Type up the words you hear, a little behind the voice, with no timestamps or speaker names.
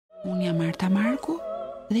Unë jam Arta Marku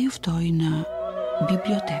dhe ju ftoj në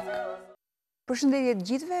bibliotekë. Përshëndetje të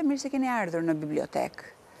gjithëve, mirë se keni ardhur në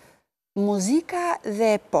bibliotekë. Muzika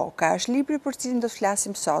dhe epoka është libri për cilin do të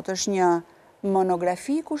flasim sot, është një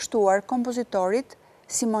monografi kushtuar kompozitorit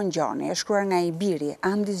Simon Gjoni, e shkruar nga i biri,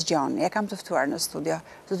 Andis Gjoni. E kam të ftuar në studio.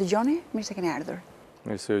 Zoti Gjoni, mirë se keni ardhur.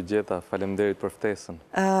 Mirë se ju gjeta, faleminderit për ftesën.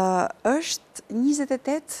 Është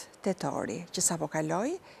 28 tetori që sapo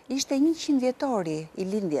kaloi, ishte 100 vjetori i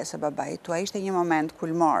lindjes së babait tuaj, ishte një moment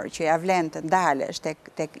kulmor që ja vlen të ndalesh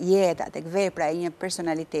tek jeta, tek vepra e një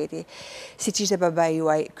personaliteti, siç ishte babai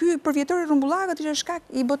juaj. Ky për vjetori rrumbullakët ishte shkak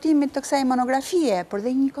i botimit të kësaj monografie, por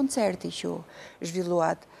dhe një koncerti që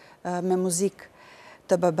zhvilluat me muzikë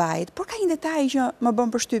të babait. Por ka një detaj që më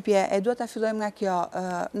bën përshtypje, e duhet ta fillojmë nga kjo.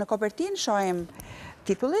 Në kopertinë shohim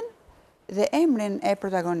titullin dhe emrin e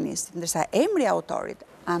protagonistit, ndërsa emri i autorit,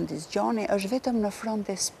 Andis Gjoni, është vetëm në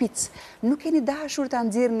frontespic. Nuk keni dashur ta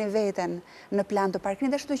nxirrni veten në plan të parë,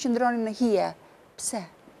 keni dashur të qëndroni në hije. Pse?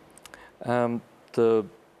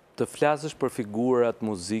 Të flasësh për figurat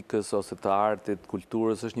muzikës ose të artit,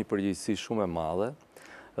 kulturës është një përgjegjësi shumë e madhe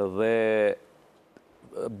dhe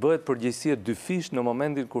bëhet përgjegjësi e dyfish në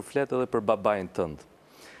momentin kur flet edhe për babain tënd.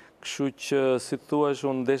 Kështu që, si thuash,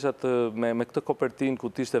 unë desha me këtë kopertinë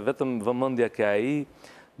ku t'ishte vetëm vëmendja ke ai,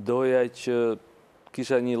 doja që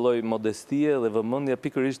kisha një lloj modestie dhe vëmendja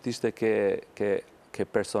pikërisht ishte ke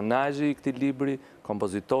personazhi i këtij libri,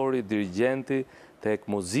 kompozitori, dirigjenti, tek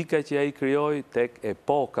muzika që ai krijoi, tek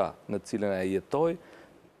epoka në të cilën ai jetoi,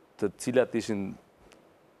 të cilat ishin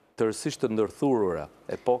tërësisht të ndërthurura,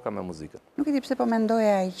 epoka me muzikën. Nuk e di pse po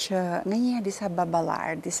mendoja që nganjëherë disa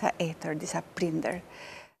baballar, disa etër, disa prindër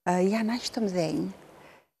janë aq të mëdhenj,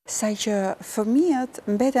 sa që fëmijët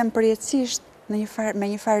mbeten përjetësisht me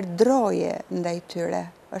një farë droje ndaj tyre.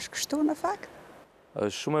 Është kështu në fakt?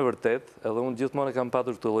 Është shumë e vërtet, edhe unë gjithmonë e kam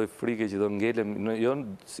patur këtë lloj frike që do ngelem, jo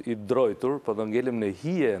i drojtur, po do ngelem në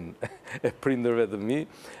hijen e prindërve të mi.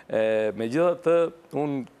 Megjithatë,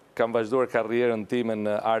 unë kam vazhduar karrierën time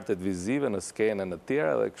në artet vizive, në skenën e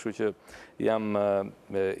tjera, dhe kështu që jam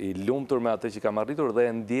i lumtur me atë që kam arritur dhe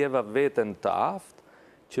ndjeva veten të aftë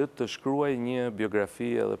që të shkruaj një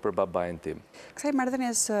biografi edhe për babain tim. Kësaj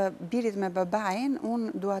marrëdhënies së birit me babain,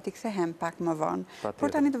 unë dua t'i kthehem pak më vonë.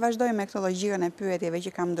 Por tani të vazhdoj me këtë logjikën e pyetjeve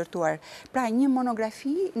që kam ndërtuar. Pra, një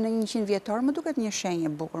monografi në 100 vjetor më duket një shenjë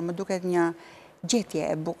e bukur, më duket një gjetje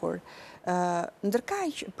e bukur.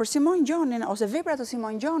 Ndërkaq, për Simon Gjonin ose veprat e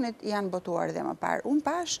Simon Gjonit janë botuar dhe më parë. Unë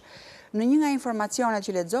pash në një nga informacionet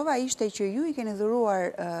që lexova ishte që ju i keni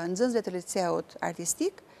dhuruar nxënësve të liceut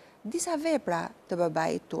artistik disa vepra të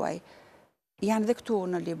babait tuaj. Janë dhe këtu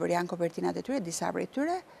në libër, janë kopertinat e tyre, disa prej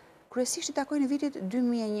tyre, kryesisht i takojnë vitit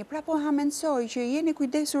 2001. Pra po hamensoj që jeni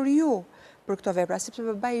kujdesur ju për këto vepra, sepse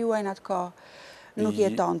babai juaj në atë kohë nuk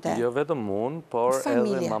jetonte. Jo vetëm unë, por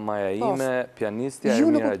edhe mamaja ime, pianistja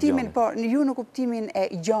Ermira Gjoni. Ju në kuptimin e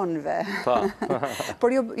gjonëve.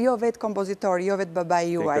 Por jo vetë kompozitor, jo vetë babai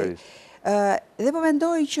juaj. Dhe po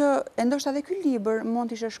mendoj që ndoshta edhe ky libër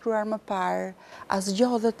mund të ishte shkruar më parë, as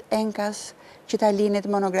gjodhët enkas që ta linit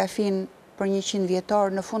monografin për 100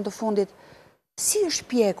 vjetor, në fund të fundit, si është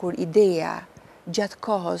pjekur ideja gjatë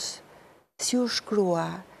kohës, si u shkrua,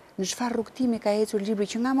 në çfarë rrugëtimi ka ecur libri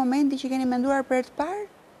që nga momenti që keni menduar për herë të parë,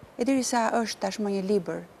 e derisa është tashmë një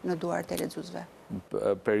libër në duart e lexuesve.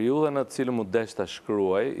 Periudha në të cilën mu desh ta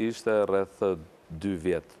shkruaj ishte rreth 2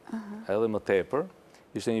 vjet, edhe më tepër.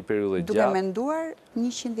 Ishte një periudhë gjatë. Duke menduar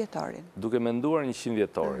 100 vjetorin. Duke menduar 100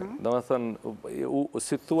 vjetorin. Domethënë,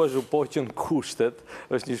 si thuash u poqën kushtet,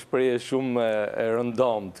 është një shprehje shumë e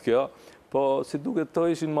rëndomt kjo, po si duket to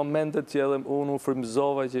ishin momentet që edhe unë u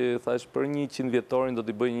frymëzova që thash për 100 vjetorin do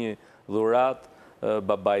t'i bëj një dhuratë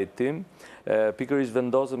babait tim. Pikërisht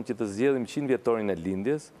vendosëm që të zgjedhim 100 vjetorin e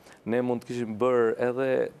lindjes. Ne mund të kishim bërë edhe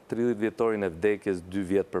 30 vjetorin e vdekjes 2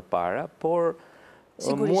 vjet përpara, por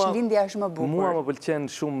sigurisht lindja është më bukur. Mua më pëlqen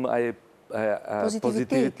shumë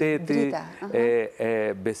pozitiviteti e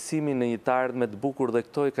besimi në një të ardhme të bukur dhe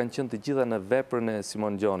këto i kanë qenë të gjitha në veprën e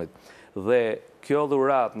Simon Gjonit. Dhe kjo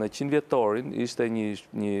dhuratë në 100 vjetorin ishte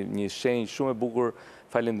një shenjë shumë e bukur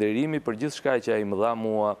falënderimi për gjithë shka që ai më dha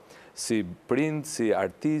mua si prind, si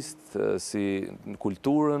artist, si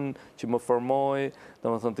kulturën që më formoi.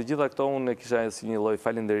 Domethënë të gjitha këto unë e kisha si një lloj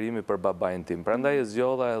falënderimi për babain tim. Prandaj e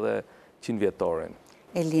zgjodha edhe 100 vjetorin.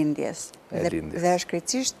 E lindjes. Dhe është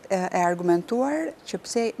krejtësisht e argumentuar që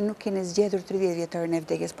pse nuk keni zgjedhur 30 vjetorin e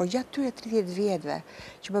vdekjes, por gjatë tyre 30 vjetëve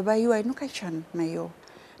që babai juaj nuk ka qenë me ju.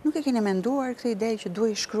 Nuk e keni menduar këtë ide që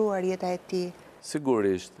duhej shkruar jeta e tij?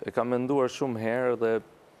 Sigurisht, e kam menduar shumë herë,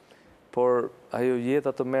 por ajo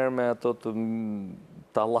jeta të merr me ato të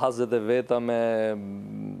tallazet e veta me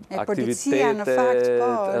aktivitetet,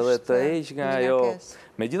 edhe të heq nga ajo.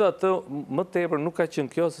 Megjithatë, më tepër nuk ka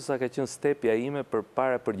qenë kjo se sa ka qenë stepja ime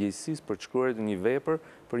përpara përgjegjësisë për të shkruar një vepër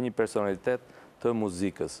për një personalitet të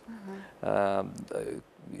muzikës.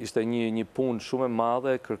 Ishte një punë shumë e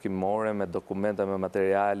madhe, kërkimore, me dokumenta, me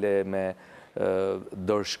materiale, me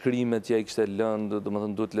dorëshkrimet që ai kishte lënë,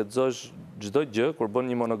 domethënë duhet lexosh çdo gjë, kur bën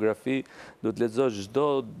një monografi, duhet lexosh çdo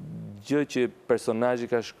gjë që personazhi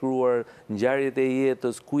ka shkruar, ngjarjet e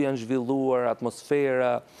jetës, ku janë zhvilluar,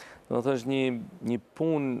 atmosfera. Domethënë është një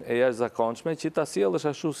punë e jashtëzakonshme që ta sjellësh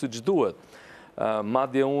ashtu siç duhet.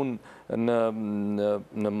 Madje unë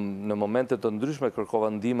në momente të ndryshme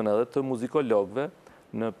kërkova ndihmën edhe të muzikologëve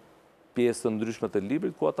në pjesë të ndryshme të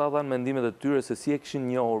librit, ku ata dhanë mendimet e tyre se si e kishin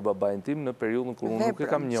njohur babain tim në periudhën kur unë nuk e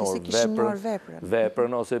kam njohur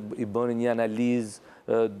veprën, ose i bënin një analizë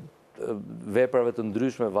veprave të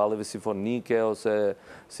ndryshme, valleve simfonike ose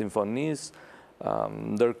simfonisë.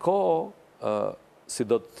 Ndërkohë,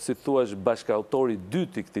 si thuash, bashkëautori i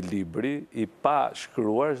dytë i këtij libri, i pa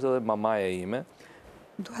shkruar, është edhe mamaja ime.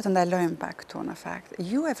 Dua të ndalojmë pak këtu në fakt.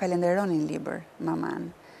 Ju e falenderonin libër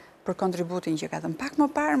maman për kontributin që ka dhënë. Pak më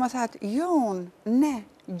parë më thatë, jo unë, ne,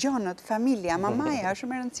 gjonët, familja, mamaja është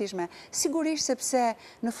shumë e rëndësishme. Sigurisht sepse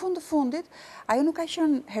në fund të fundit, ajo nuk ka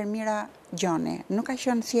qenë Hermira Gjoni, nuk ka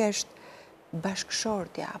qenë thjesht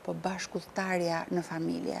bashkëshortja apo bashkëudhëtarja në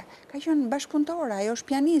familje. Ka qenë bashkëpunëtore, ajo është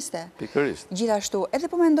pianiste. Pikërisht. Gjithashtu, edhe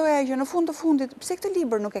po mendoja që në fund të fundit, pse këtë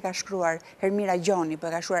libër nuk e ka shkruar Hermira Gjoni,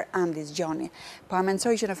 po e ka shkruar Andis Gjoni. Po a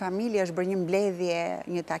mendsoj që në familje është bërë një mbledhje,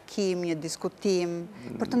 një takim, një diskutim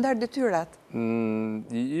për të ndarë detyrat?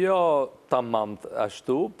 Jo tamam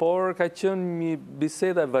ashtu, por ka qenë një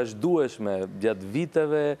biseda e vazhdueshme gjatë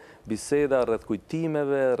viteve, biseda rreth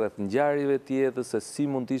kujtimeve, rreth ngjarjeve të jetës, se si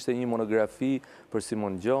mund të ishte një monografi për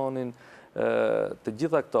Simon Gjonin, të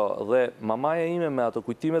gjitha këto. Dhe mamaja ime me ato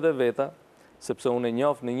kujtimet e veta, sepse unë e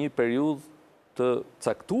njoh në një periudhë të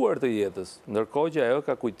caktuar të jetës, ndërkohë që ajo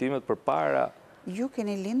ka kujtimet përpara. Ju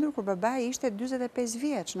keni lindur kur babai ishte 45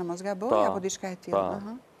 vjeç, në mos gaboj apo diçka e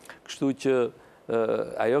tillë. Kështu që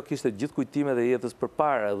ajo kishte gjithë kujtimet e jetës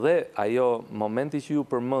përpara, dhe ajo momenti që ju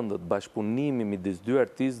përmendët, bashkëpunimi midis dy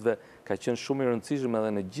artistëve, ka qenë shumë i rëndësishëm edhe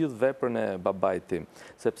në gjithë veprën e babait tim,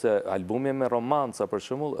 sepse albumi me romanca për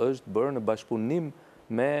shembull është bërë në bashkëpunim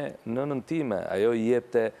me nënën time.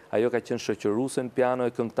 Ajo ka qenë shoqëruese në piano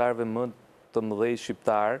e këngëtarëve më të mëdhej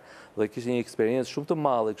shqiptar dhe kishte një eksperiencë shumë të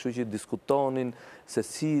madhe, kështu që diskutonin se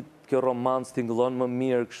si kjo romancë tingëllon më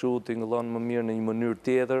mirë kështu, tingëllon më mirë në një mënyrë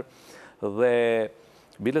tjetër. Dhe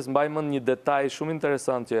biles mbaj mend një detaj shumë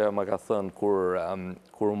interesant që ma ka thënë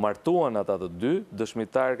kur u martuan ata të dy,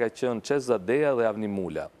 dëshmitar ka qenë Qes Zadeja dhe Avni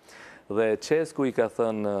Mula. Dhe Qesku i ka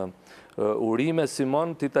thënë, urime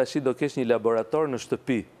Simon, ti tashi do kesh një laborator në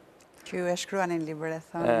shtëpi. Që ju e shkruanin libër e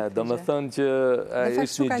thonë. Do me thënë që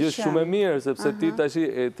ishtë një gjë shumë e mirë, sepse ti tashi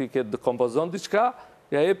ti ke kompozon diçka,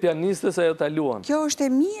 ja e pianistes ajo ta luan. Kjo është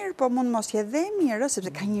e mirë, po mund mos je dhe mirë,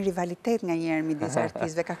 sepse ka një rivalitet nga njerë midis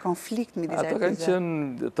artistëve, ka konflikt midis artistëve. Ato kanë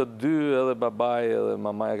qenë të dy, edhe babaj edhe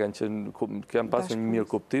mamaja kanë pasur një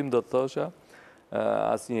mirë kuptim, do të thosha.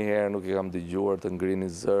 Asnjëherë nuk i kam dëgjuar të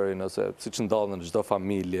ngrinin zërin, ose siç ndodhen në çdo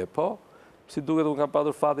familje, po si duket unë kam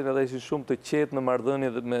patur fatin edhe ishin shumë të qetë në marrëdhënie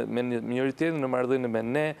me njëri tjetrin, në marrëdhënie me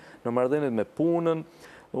ne, në marrëdhënie me punën.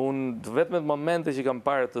 Unë vetëm momente që kam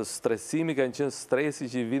parë të stresimi kanë qenë stresi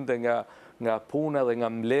që i vinte nga puna dhe nga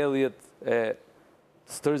mbledhjet e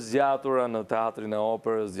stërzgjatura në teatrin e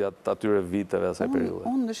operës gjatë atyre viteve asaj periudhe.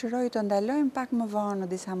 Unë dëshiroj të ndalojmë pak më vonë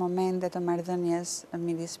në disa momente të marrëdhënies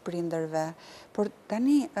midis prindërve, por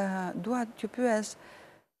tani dua t'ju pyes,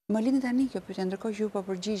 më lindi tani kjo pyetje, ndërkohë që ju po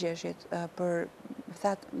përgjigjeshit për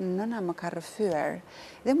thatë nëna më ka rrëfyer,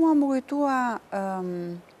 dhe mua më kujtua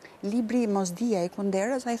libri Mosdia i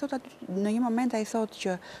Kunderës, në një moment ai thot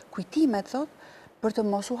që kujtimet, thot, për të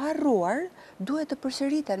mos u harruar, duhet të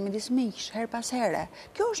përsëriten midis miqsh her pas here.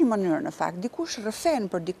 Kjo është një mënyrë në fakt, dikush rrëfen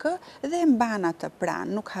për dikë dhe e mban atë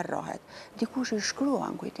pranë, nuk harrohet. Dikush i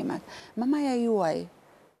shkruan kujtimet. Mamaja juaj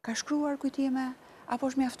ka shkruar kujtime,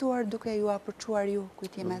 apo është mjaftuar duke ju apërçuar ju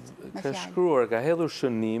kujtimet me fjalë? Ka shkruar, ka hedhur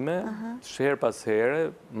shënime, her pas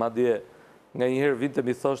here, madje nga njëherë vinte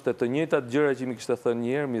mi thoshte të njëjtat gjëra që mi kishte thënë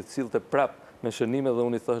njëherë, mi sillte prap me shënime dhe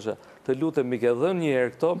unë i thosha, të lutem mi ke dhënë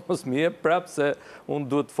njëherë këto, mos mi jep prap se unë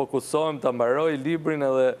duhet të fokusohem, të mbaroj librin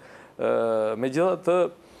edhe megjithatë,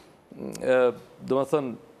 do me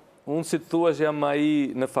thënë, unë si të thuash jam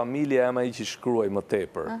ai në familje, jam ai që shkruaj më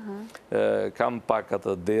tepër. Kam pak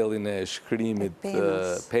atë dellin e shkrimit,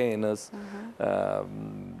 penës,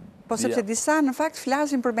 Po sepse disa në fakt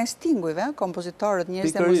flasin përmes tingujve, kompozitorët,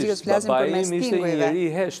 njerëzit e muzikës flasin përmes tingujve. Babai im ishte një njeri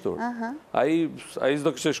i heshtur. Ai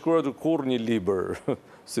s'do kishte shkruar kurrë një libër,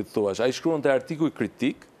 si thua. Ai shkruante artikuj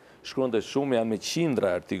kritik, shkruante shumë, janë me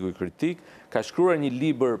qindra artikuj kritik, ka shkruar një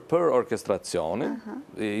libër për orkestracionin,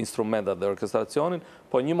 instrumentat dhe orkestracionin,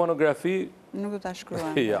 po një monografi nuk do ta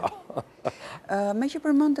shkruan. Ja. Me që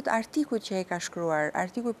përmendet artikujt që ai ka shkruar,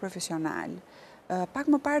 artikuj profesional, pak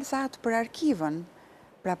më parë thatë për arkivën,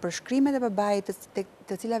 pra për shkrimet e babait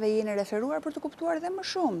të cilave jeni referuar për të kuptuar edhe më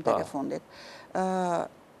shumë tek e fundit.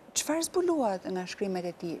 Çfarë zbuluat nga shkrimet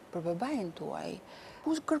e tij për babain tuaj?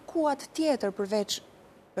 Ku kërkuat tjetër përveç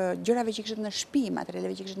gjërave që kishit në shtëpi,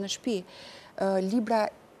 materialeve që kishit në shtëpi, libra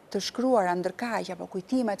të shkruara ndërkaq apo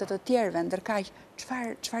kujtime të tjerëve ndërkaq,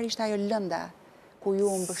 çfarë ishte ajo lënda ku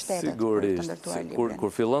ju mbështetet për të ndërtuar librin? Sigurisht,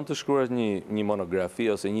 kur fillon të shkruash një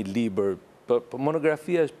monografi ose një libër,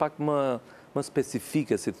 monografia është pak më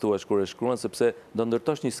specifike, si thuash, kur e shkruan, sepse do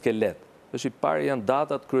ndërtosh një skelet. Është i parë janë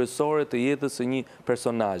datat kryesore të jetës së një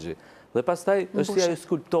personazhi. Dhe pastaj është si ajo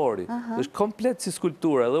skulptori. Është komplet si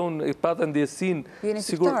skulptura, dhe unë i pata ndjesin... Ju jeni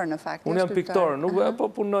piktor në fakt. Unë jam piktor, nuk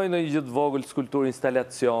po punoj në një gjithë vogël skulpturë,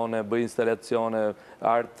 instalacione, bëj instalacione,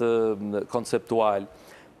 art konceptual.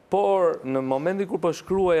 Por në momentin kur po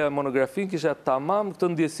shkruaja monografin, kisha tamam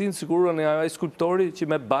këtë ndjesin sigurën e ai skulptori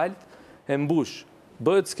që me balt e mbush.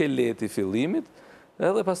 Bëhet skeleti fillimit,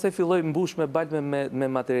 edhe pastaj filloj mbush me balt me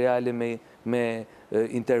materiale, me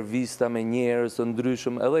intervista me njerëz të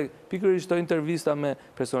ndryshëm, edhe pikërisht to intervista me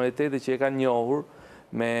personalitete që e kanë njohur,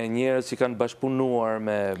 me njerëz që kanë bashkëpunuar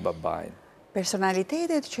me babain.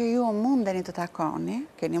 Personalitetet që ju mundeni të takoni,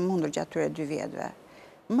 keni mundur gjatë tyre 2 vjetëve,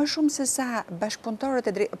 më shumë se sa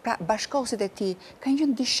bashkëpunëtorët pra bashkosit e tij, kanë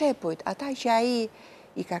qenë dishepujt, ata që ai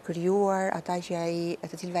i ka krijuar, ata që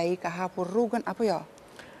të cilëve ai ka hapur rrugën, apo jo?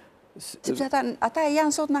 Sepse ata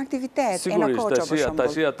janë sot në aktivitet, e në koqo për shembull.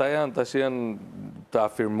 Sigurisht, tash janë të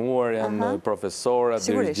afirmuar, janë profesorë,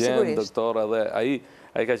 dirigjentë, doktorë, dhe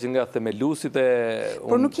ai ka qenë nga themeluesit e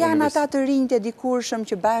Por nuk janë ata të rinj të dikurshëm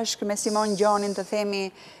që bashkë me Simon Gjonin, të themi,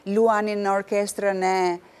 luanin në orkestrën e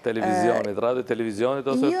televizionit, radio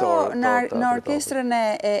televizionit ose jo, në orkestrën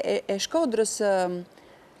e Shkodrës,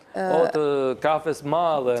 o të kafes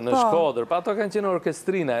madhe në Shkodër, pa ato kanë qenë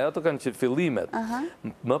orkestrina, ato kanë qenë fillimet.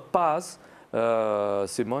 Më pas,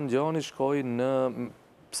 Simon Gjoni shkoi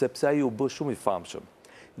sepse ai u bë shumë i famshëm.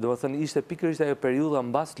 Do të thënë, ishte pikërisht ajo periudha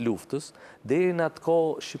mbas luftës, deri në atë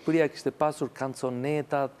kohë Shqipëria kishte pasur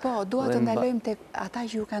kanconetat. Po, dua të ndalojmë tek ata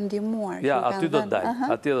që ju kanë ndihmuar. Ja, aty do të dal,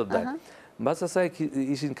 aty do të dal. Mbas asaj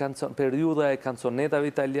ishin periudha e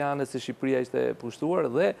kanconetave italiane, se Shqipëria ishte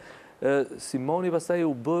pushtuar, dhe Simoni pastaj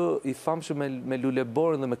u bë i famshëm me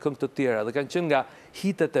luleborin dhe me këngë të tjera. Dhe kanë qenë nga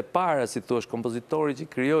hitet e para, si thuash, kompozitori që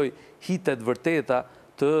krijoi hitet vërteta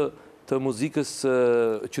të muzikës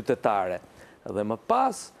qytetare. Dhe më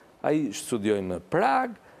pas, ai studioi në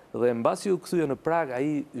Pragë, dhe mbasi u kthye në Pragë,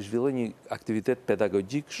 ai zhvilloi një aktivitet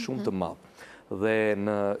pedagogjik shumë të madh. Dhe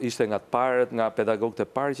ishte nga pedagogët e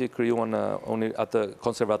parë që i krijuan atë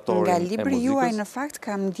konservatorin e muzikës. Nga libri juaj në fakt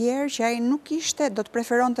kam ndjerë që ai nuk ishte, do të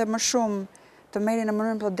preferonte më shumë të merri në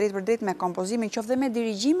mënyrë drejt për drejt me kompozimin, qoftë dhe me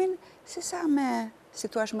dirigjimin, sesa me, si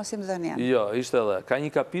thua, mësimdhënien. Jo, ishte edhe. Ka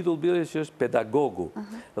një kapitull bile që është pedagogu.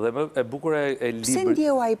 Dhe e bukur e librit. Pse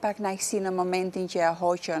ndjeu ai pak kënaqësi në momentin që e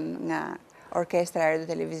hoqën nga orkestra e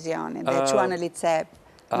televizionit dhe çuan në lice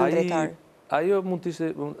në drejtor? Ajo mund të ishte,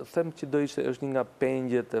 them që do ishte, është një nga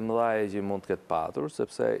pengjet e mëdha që mund të ketë patur,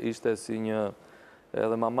 sepse ishte si një,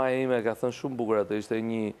 edhe mamaja ime ka thënë shumë bukur atë, ishte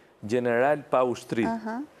një general pa ushtri.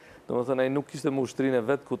 Domethënë, ai nuk kishte më ushtrinë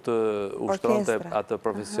vet ku të ushtronte atë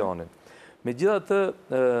profesionin. Megjithatë,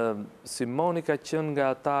 Simoni ka qenë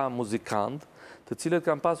nga ata muzikantë, të cilët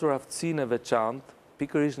kanë pasur aftësinë e veçantë,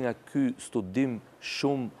 pikërisht nga ky studim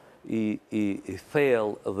shumë i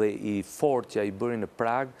thellë dhe i fortë që ai bëri në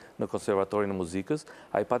Pragë, në konservatorin e muzikës.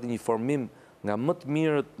 Ai pati një formim nga më të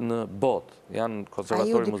mirët në botë, janë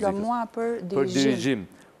konservatori i muzikës. Ai u diplomua për dirigjim.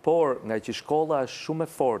 Por nga që shkolla është shumë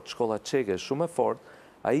e fortë, shkolla çeke është shumë e fortë,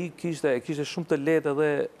 ai kishte shumë të lehtë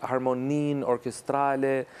edhe harmoninë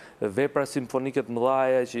orkestrale, vepra simfonike të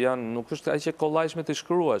mëdha që janë, nuk është aq e kollajshme të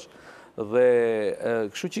shkruash. Dhe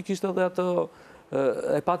kështu që kishte edhe ato,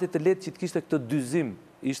 e pati të lehtë që të kishte këtë dyzim.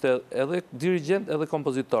 Ishte edhe dirigjent edhe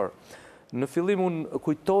kompozitor. Në fillim unë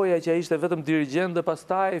kujtoja që ai ishte vetëm dirigjent dhe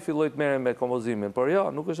pastaj filloi të merrej me kompozimin, por jo,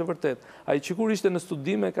 nuk është e vërtetë. Ai sikur ishte në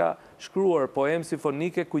studime ka shkruar poemë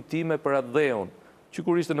simfonike, kujtime për atë dheun. që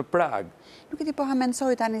kur ishte në Pragë. Nuk e di po ha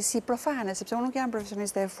mendoj tani si profane, sepse unë nuk jam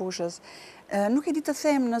profesioniste e fushës. Nuk e di të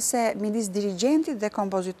them nëse midis dirigjentit dhe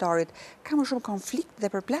kompozitorit ka më shumë konflikt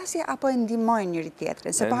dhe përplasje apo e ndihmojnë njëri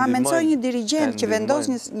tjetrin. Se po ha mendoj një dirigjent që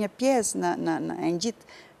vendos një pjesë e ngjit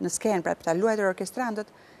në skenë, pra ta luajtur orkestrantët,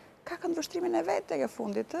 ka këndvështrimin e vet tek e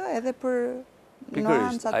fundit, edhe për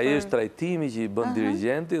Pikërisht, ai është trajtimi që i bën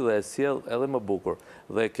dirigjenti dhe e sjell edhe më bukur.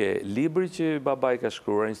 Dhe ke libri që babai ka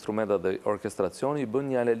shkruar, instrumentat dhe orkestracioni, i bën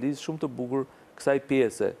një analizë shumë të bukur kësaj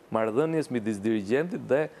pjese, marrëdhënies midis dirigjentit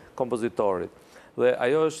dhe kompozitorit. Dhe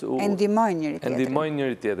ajo është e ndihmojnë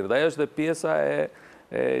njëri tjetrin. Dhe ajo është edhe pjesa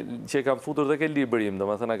që e kam futur dhe ke libri im,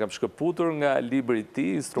 domethënë e kam shkëputur nga libri i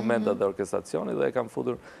tij, instrumentat dhe orkestracioni, dhe e kam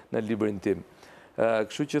futur në librin tim.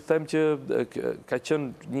 Kështu që them që ka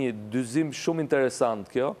qenë një dyzim shumë interesant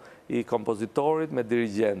kjo, i kompozitorit me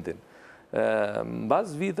dirigjentin.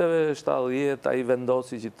 Mbas viteve 70, ai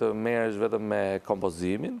vendosi që të merresh vetëm me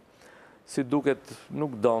kompozimin, si duket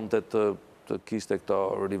nuk donte të kishte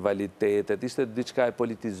këto rivalitetet, ishte diçka e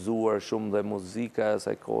politizuar shumë dhe muzika e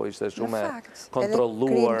asaj kohe ishte shumë e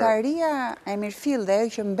kontrolluar. Edhe krijimtaria e mirëfill dhe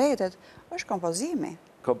ajo që mbetet është kompozimi.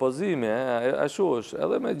 Kompozimi, ashtu është,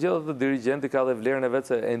 edhe me gjithë të dirigjenti ka dhe vlerën e vetë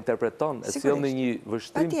se e interpreton, e sjell në një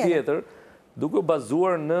vështrim tjetër, duke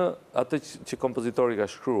bazuar në atë që kompozitori ka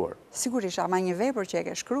shkruar. Sigurisht, ama një vepër që e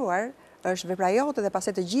ke shkruar, është vepra jote dhe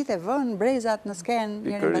pastaj të gjithë e vënë brezat në skenë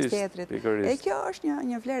njëri pas tjetrit. E kjo është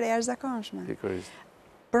një vlerë e jashtëzakonshme. Pikërisht.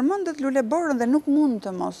 Përmendet Luleborën dhe nuk mund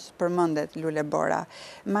të mos përmendet Lulebora.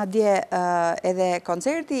 Madje edhe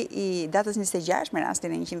koncerti i datës 26 me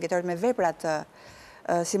rastin e 100 vjetorit me veprat të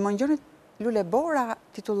Simon Gjonit, Lulebora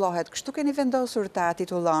titullohet, kështu keni vendosur ta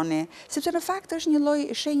titulloni, sepse në fakt është një lloj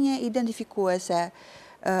shenje identifikuese,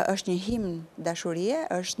 është një himn dashurie,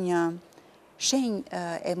 është një shenjë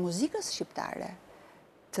e muzikës shqiptare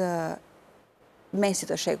të mesit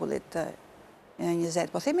të shekullit 20,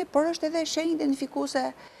 po themi, por është edhe shenjë identifikuese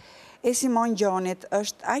e Simon Gjonit.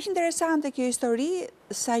 Është aq interesante kjo histori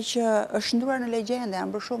sa që është shndruar në legjende,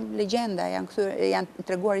 janë bërë shumë legjenda, janë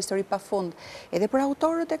treguar histori pafund, edhe për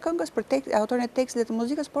autorët e këngës, për autorën e tekstit dhe të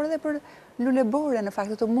muzikës, por edhe për Luleborën, në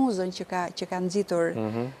fakt të muzën që ka nxitur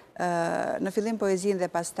në fillim poezinë dhe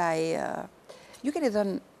pastaj ju keni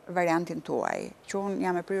dhënë variantin tuaj, që unë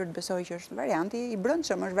jam e prirur të besoj që është varianti i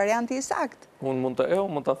brendshëm, është varianti i saktë. Unë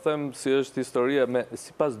mund ta them si është historia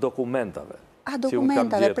sipas dokumentave.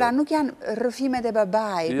 Dokumentave, pra nuk janë rrëfimet e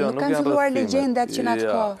babait, nuk kanë filluar legjendat që në atë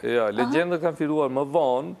kohë. Jo, legjendat kanë filluar më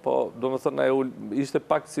vonë, po do më thënë ishte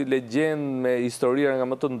pak si legjend me historira nga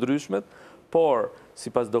më të ndryshmet, por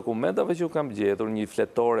sipas dokumentave që u kam gjetur, një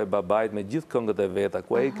fletore e babait me gjithë këngët e veta,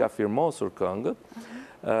 ku ai ka firmosur këngët,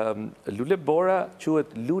 Lulebora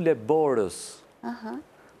quhet Luleborës.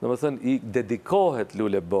 Do më thënë i dedikohet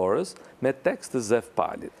Luleborës me tekst të Zef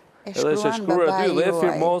Palit. Edhe është shkruar aty dhe e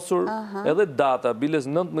firmosur edhe data, biles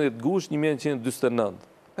 19 gusht 1949.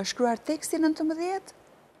 Është shkruar teksti 19?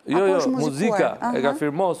 Jo, muzika e ka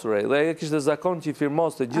firmosur dhe e kishte zakon që i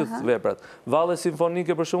firmos të gjithë veprat. Valle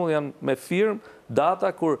simfonike për shembull janë me firmë,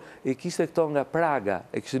 data kur e kishte këto nga Praga,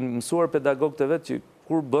 e kishin mësuar pedagogët e vet që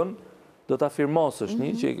kur bën do ta firmosësh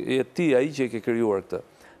një që e ti ai që e ke krijuar këtë.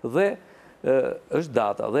 Dhe është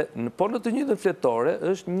data dhe po në të njëjtën fletore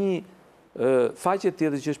është një faqe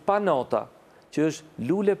tjetër që është pa nota, që është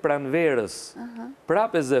Lule pranverës,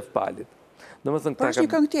 prapë e Zef Palit. Por është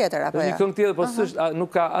një këngë tjetër, apo jo? Është një këngë tjetër, po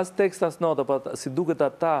nuk ka as tekst, as nota, po si duket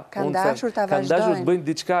ata, kanë dashur ta vazhdojnë. Kanë dashur të bëjnë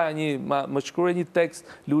diçka, më shkruaj një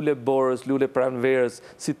tekst Lule borës, Lule pranverës,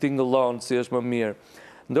 si tingëllon, si është më mirë.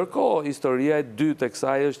 Ndërkohë, historia e dytë e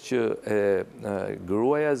kësaj është që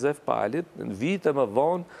gruaja e Zef Palit, vite më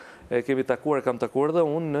vonë, kam takuar dhe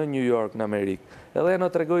unë në New York, në Amerikë. Edhe në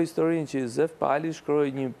tregoj historinë që Zef Pali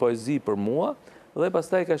shkroi një poezi për mua dhe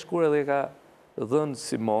pastaj ka shkruar edhe ka dhënë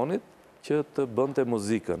Simonit që të bënte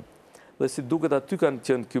muzikën. Dhe si duket aty kanë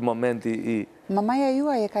qenë ky momenti i... Mamaja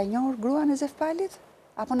juaj e ka njohur gruan e Zef Palit?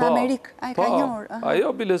 Apo në Amerikë? A e ka njohur?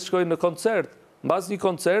 Ajo biles shkoi në koncert. Mbas një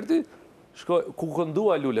koncerti, ku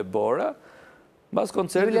këndua Lulebora,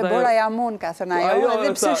 Lulebora jam unë, ka thënë ajo, edhe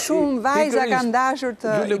pse shumë vajza kanë dashur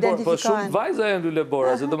të identifikohen. Po shumë vajza janë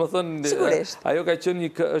Lulebora, se do më thënë, ajo ka qenë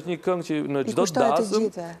është një këngë që në çdo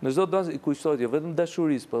dasëm, i kushtohet jo vetëm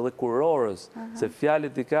dashurisë, po edhe kurorës, se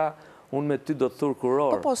fjalët i ka, unë me ty do të thur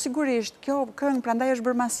kuror. Po, sigurisht, kjo këngë prandaj është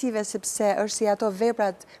bërë masive, sepse është si ato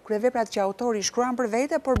veprat, kryeveprat që autori shkruan për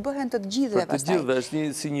vete, por bëhen të gjithëve pastaj. Të gjithëve,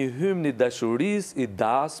 është si një hymn i dashurisë, i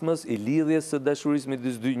dasmës, i lidhjes së dashurisë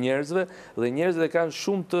midis dy njerëzve, dhe njerëzit kanë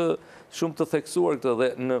shumë të theksuar këtë,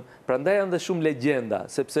 dhe prandaj janë dhe shumë legjenda,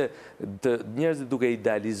 sepse njerëzit duke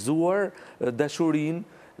idealizuar dashurinë,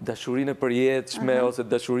 dashurinë e përjetshme ose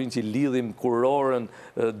dashurinë që lidhim kurorën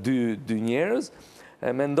dy njerëz. E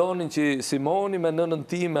mendonin që Simoni me nënën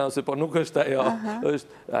time, ose po nuk është ajo,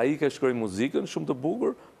 është ai që shkroi muzikën, shumë të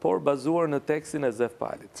bukur, por bazuar në tekstin e Zef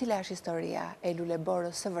Palit. Cila është historia e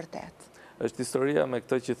Luleborës së vërtet? Është historia me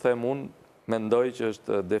këtë që them unë, mendoj që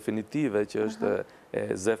është definitive, që është e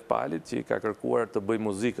Zef Palit, që i ka kërkuar të bëj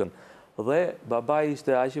muzikën. Dhe babai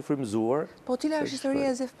ishte aq i frymëzuar. Po cila është historia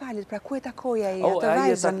e Zef Palit? Pra ku e takoi ai atë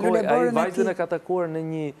vajzën, Luleborën e tij? Vajzën e ka takuar në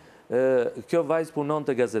një kjo vajzë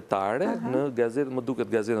punonte gazetare, në gazetë, më duket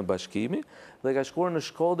gazetën Bashkimi, dhe ka shkuar në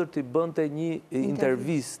Shkodër të bënte një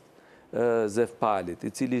intervistë Zef Palit,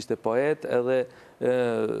 i cili ishte poet edhe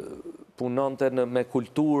punonte me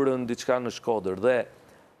kulturën, diçka në Shkodër. Dhe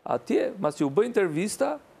atje, mas që u bë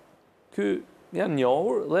intervista, ky janë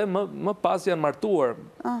njohur dhe më pas janë martuar.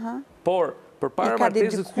 Por, për para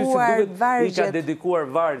martesës, i ka dedikuar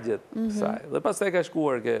vargjet. Dhe pas të ka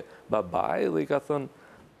shkuar ke babaj dhe i ka thënë,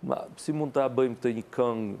 si mund të bëjmë këtë një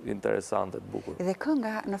këngë interesante të bukur. Dhe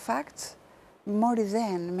kënga, në fakt, mori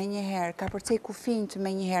dhenë me njëherë, ka përcej kufinjt me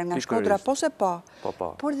njëherë nga Shkodra, po se po,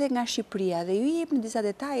 por dhe nga Shqipëria. Dhe ju jep në disa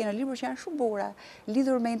detaje në libër që janë shumë bukura,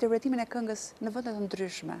 lidhur me interpretimin e këngës në vende të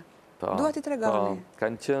ndryshme. Dua t'i tregoni. Ka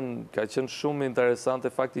qenë shumë interesante,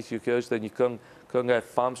 faktikisht që kjo është një kënga e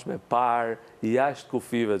famshme parë jashtë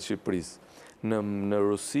kufive të Shqipërisë. Në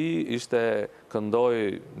Rusi ishte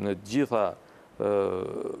këndoj në gjitha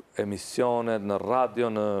emisionet, në radio,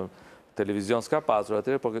 në televizion s'ka pasur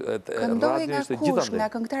atëre, por këndoj nga kush, nga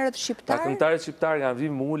këngëtarët shqiptarë? Nga këngëtarët shqiptarë, nga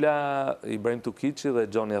Vim Mula, Ibrahim Tukici dhe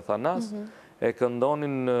Gjoni Athanas, e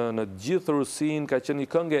këndonin në gjithë Rusin, ka qenë një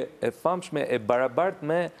këngë e famshme e barabart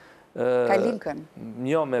me Kalinkën?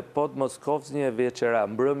 Jo, me Pod Moskovsnje Večera,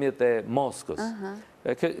 mbrëmjet e Moskës.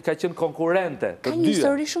 Ka qenë konkurente të dyja. Ka një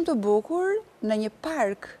histori shumë të bukur në një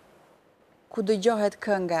park ku dëgjohet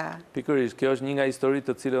kënga. Pikërisht, kjo është një nga historitë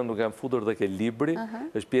të cilën nuk janë futur dhe ke libri,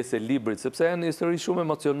 është pjesë e librit, sepse janë histori shumë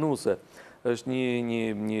emocionuese. Është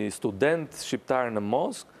një student shqiptar në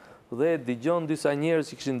Moskë dhe dëgjon disa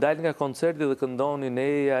njerëz që kishin dalë nga koncerti dhe këndonin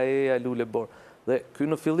eja Luleborë. Dhe ky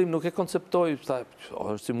në fillim nuk e konceptoi,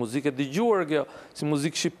 është si muzikë e dëgjuar kjo, si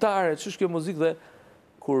muzikë shqiptare, ç'është kjo muzikë, dhe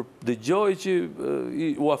kur dëgjoi që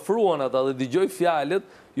u afruan ata dhe dëgjoi fjalët,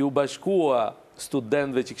 ju bashkua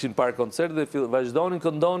studentëve që kishin parë koncertin dhe vazhdonin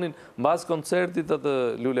këndonin mbas koncertit atë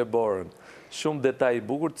Luleborën. Shumë detaj i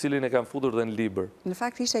bukur, cilin e kanë futur dhe në libër. Në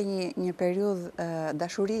fakt ishte një periudhë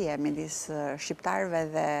dashurie midis shqiptarëve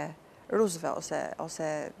dhe rusëve ose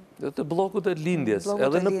të bllokut të lindjes,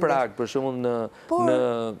 edhe në Pragë, për shembull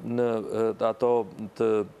në ato të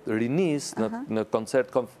rinis, në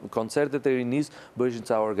koncertet e rinis bëheshin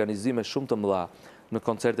ca organizime shumë të mëdha në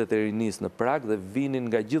koncertet e rinis në Pragë dhe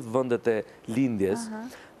vinin nga gjithë vendet e lindjes.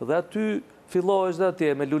 Dhe aty fillohesh dhe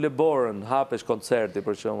atje me Luleborën, hapesh koncerti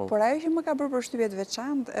për shembull. Por ajo që më ka bërë përshtypje të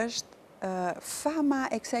veçantë është fama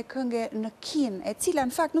e kësaj këngë në Kinë, e cila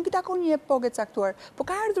në fakt nuk i takon një epokë të caktuar, por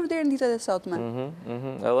ka ardhur deri në ditët e sotme.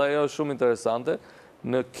 Edhe ajo është shumë interesante.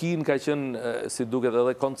 Në Kinë ka qenë, si duket,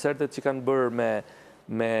 edhe koncertet që kanë bërë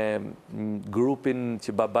me grupin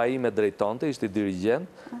që babai me drejtonte, ishte dirigjent,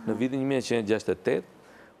 në vitin 1968,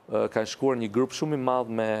 kanë shkuar një grup shumë i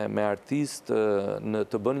madh me artistë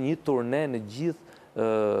të bënë një turne në gjithë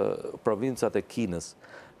provincat e Kinës.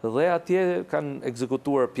 Dhe atje kanë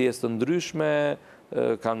ekzekutuar pjesë të ndryshme,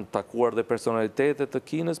 kanë takuar dhe personalitetet të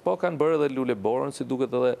Kinës, po kanë bërë edhe Luleborën, si duket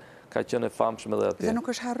edhe ka qenë e famshme edhe atje. Dhe nuk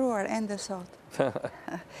është harruar ende sot.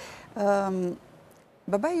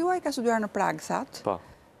 Babai juaj ka studiuar në Pragë, thatë,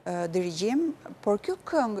 dirigjim, por kjo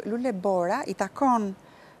këngë Lulebora i takon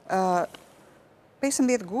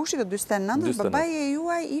 15 gushtit të 49, babai e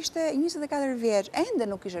juaj ishte 24 vjeç, ende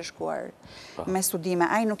nuk ishte shkuar me studime.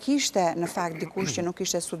 Ai nuk ishte, në fakt, dikush që nuk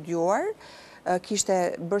ishte studiuar, kishte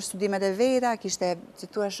bërë studimet e veta, kishte, si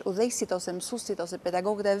thuash, udhëheqësit ose mësuesit ose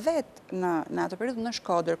pedagogët e vet në atë periudhë në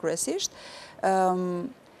Shkodër kryesisht.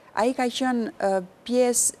 Ai ka qenë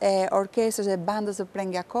pjesë e orkestrës e bandës së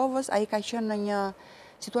Prengjakovës, ai ka qenë në një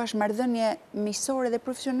situash marrëdhënie miqësore dhe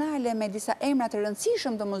profesionale me disa emra të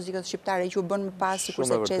rëndësishëm të muzikës shqiptare që u bën më pas,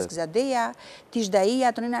 sikurse Çesk Zadeja, Tish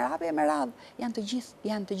Daia, Tonin Arabi e me radhë,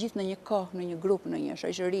 janë të gjithë në një kohë, në një grup, në një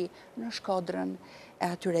shoqëri, në Shkodrën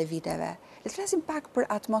e atyre viteve. Le të flasim pak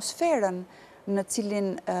për atmosferën në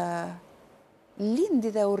cilin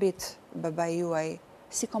lindi dhe u rrit babai juaj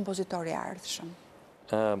si kompozitor i ardhshëm.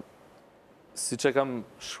 Si që kam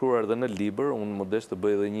shkruar dhe në libër, unë modest të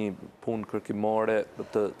bëj dhe një punë kërkimore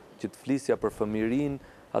që të flisja për fëmirin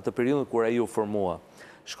atë periudhën kur ai u formua.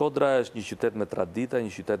 Shkodra është një qytet me tradita,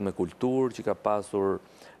 një qytet me kulturë, që ka pasur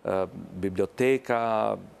biblioteka,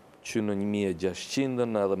 që në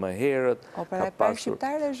 1600-ën edhe më herët. Opera e parë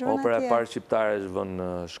shqiptare është vënë atje. Opera e parë shqiptare është vënë në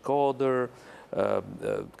Shkodër.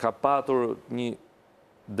 Ka patur një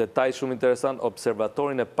detaj shumë interesant,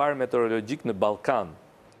 observatorin e parë meteorologjik në Ballkan,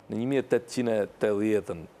 në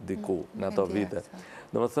 1880-ën diku, në ato vite.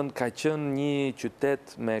 Domethënë ka qenë një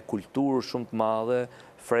qytet me kulturë shumë të madhe,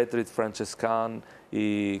 fretrit franceskan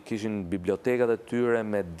i kishin bibliotekat e tyre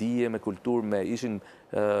me dije, me kulturë, ishin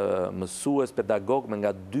mësues, pedagog me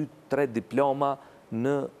nga 2-3 diploma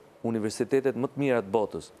në universitetet më të mira të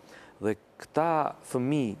botës. Dhe këta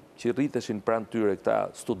fëmijë që rriteshin pranë tyre, këta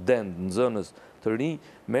student, nxënës të rinj,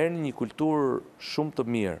 merrnin një kulturë shumë të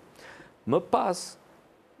mirë. Më pas,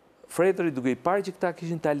 fretëri duke i parë që këta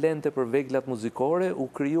kishin talente për veglat muzikore, u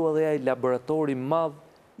kriju edhe ai laboratori madh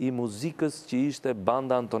i muzikës që ishte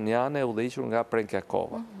banda antoniane udhëhequr nga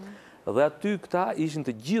Prenkjakova. Dhe aty këta ishin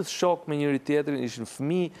të gjithë shok me njëri tjetrin, ishin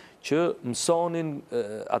fëmijë që mësonin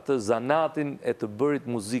atë zanatin e të bërit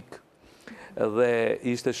muzikë. Dhe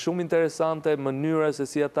ishte shumë interesante mënyra se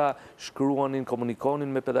si ata shkruanin, komunikonin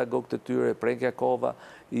me pedagogët e tyre. Prenkjakova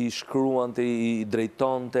i shkruante, i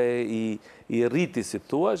drejtonte, i rriti si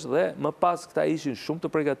thuash, dhe më pas këta ishin shumë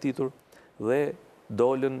të përgatitur dhe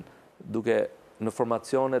dolën duke në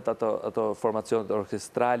formacionet, ato formacionet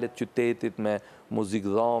orkestrale të qytetit, me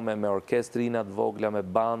muzikdhome, me orkestrinat vogla, me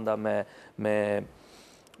banda, me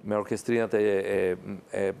orkestrinat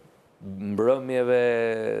e mbrëmjeve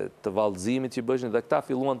të vallëzimit që bëshin, dhe këta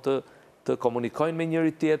filluan të komunikojnë me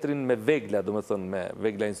njëri tjetrin me vegla, do me thënë, me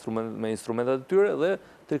vegla me instrumentat e tyre, dhe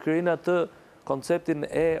të krijojnë atë konceptin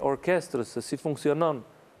e orkestrës, se si funksionon,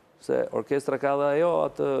 se orkestra ka dhe ajo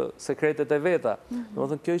atë sekretet e veta. Do me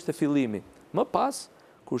thënë, kjo ishte fillimi. Më pas,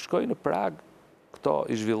 kur shkoj në Pragë, këto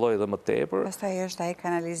i zhvilloj dhe më tepër. Pastaj është ai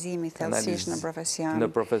kanalizimi thellësisht në profesion. Në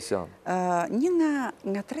profesion. Një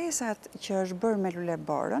nga tresat që është bërë me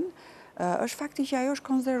luleborën, është fakti që ajo është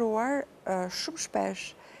konsideruar shumë shpesh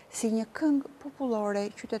si një këngë popullore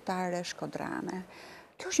qytetare shkodrane.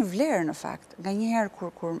 Kjo është një vlerë në fakt. Nga njëherë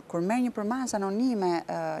kur merr një përmasë anonime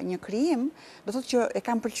një krijim, do thotë që e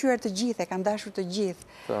kanë pëlqyer të gjithë, e kanë dashur të gjithë.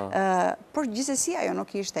 Por gjithsesi ajo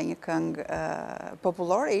nuk ishte një këngë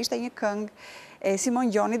popullore, ishte një këngë e Simon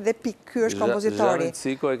Gjonit dhe ky është kompozitori. Zhanit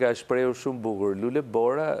Ciko e ka shprehur shumë bukur.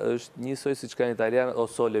 Lulebora është njësoj siç ka në italian o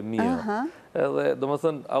sole mio. Edhe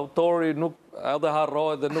domethënë autori nuk edhe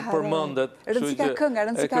harrohet dhe nuk përmendet. Rëndësika kënga,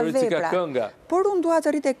 rëndësika vepra. Por unë dua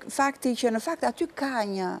të rritë fakti që në fakt aty ka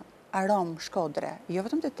një aromë shkodre, jo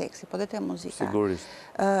vetëm te teksti, po dhe te muzika. Sigurisht.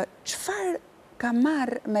 Çfarë ka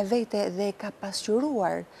marrë me vete dhe ka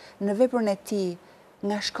pasqyruar në veprën e tij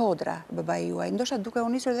nga Shkodra, babai juaj, ndoshta duke u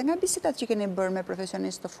nisur dhe nga bisedat që keni bërë me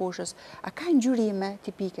profesionistë të fushës, a ka ngjyrime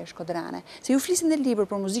tipike shkodrane? Se ju flisim në libër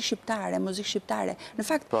për muzikë shqiptare. Në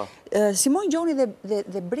fakt, Simon Gjoni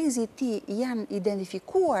dhe brezi i tij janë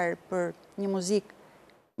identifikuar për një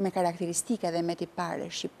muzikë me karakteristika dhe me tipare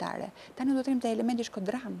shqiptare. Tani do të rrim te elementi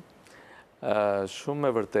shkodran. Shumë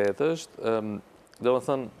e vërtetë është,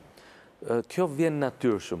 domethënë kjo vjen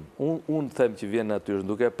natyrshëm. Unë them që vjen natyrshëm,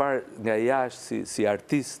 duke parë nga jashtë si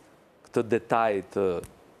artist këtë detaj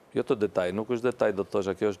jo të detaj, nuk është detaj do të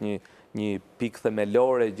thosha, kjo është një pikë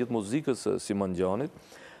themelore e gjithë muzikës së Simon Gjonit.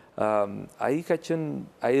 Ai ka qenë,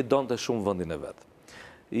 ai donte shumë vendin e vet.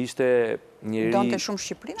 Ishte njëri donte shumë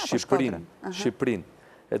Shqipërinë apo Shkodrën? Shqipërinë.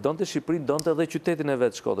 E donte Shqipërinë, donte edhe qytetin e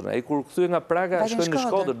vet Shkodrën. Ai kur kthye nga Praga, shkoi në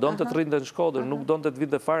Shkodër, donte të rrinte në Shkodër, nuk donte të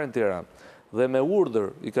vinte fare në Tiranë. Dhe me urdhër,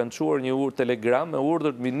 i kanë çuar një telegram me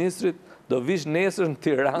urdhër të ministrit, do vish nesër në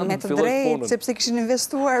Tiranë, me të drejtë, sepse kishin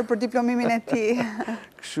investuar për diplomimin e tij.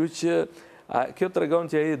 Kështu që kjo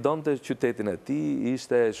tregon që ai donte qytetin e tij,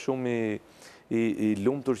 ishte shumë i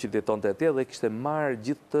lumtur që jetonte atje dhe kishte marrë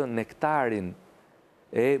gjithë të nektarin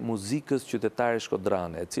e muzikës qytetare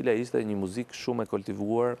shkodrane, e cila ishte një muzikë shumë e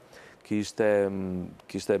kultivuar,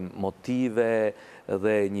 kishte motive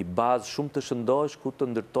dhe një bazë shumë të shëndosh ku të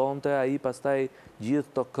ndërtonte ai pastaj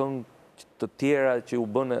gjithë të këngë të tjera që u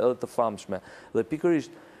bënë edhe të famshme. Dhe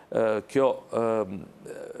pikërisht kjo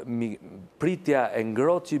pritja e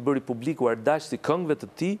ngrohtë që i bëri publiku ardash si këngëve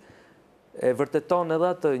të tij e vërteton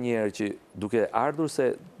edhe atë njerë që duke ardhur se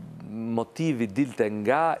motivi dilte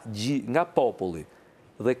nga populli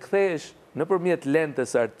dhe kthehesh nëpërmjet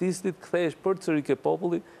lentes së artistit, kthehesh përsëri ke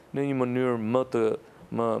populli në një mënyrë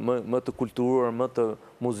më të kulturuar, më të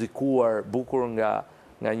muzikuar, bukur nga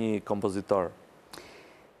një kompozitor.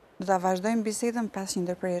 Do ta vazhdojmë bisedën pas një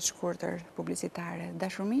ndërprerje të shkurtër publicitare.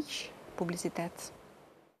 Dashur miq, publicitet.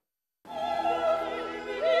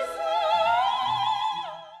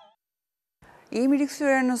 Jemi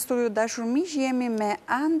rikthyer në studio dashur miq, jemi me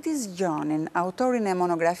Andis Gjonin, autorin e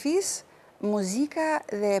monografisë Muzika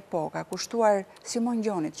dhe epoka, kushtuar Simon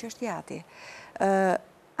Gjonit, që është jati.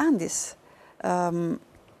 Andis,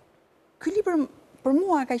 ky libër për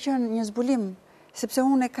mua ka qenë një zbulim, sepse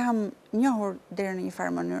unë e kam njohur deri në një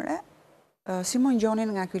farë mënyre, Simon Gjonin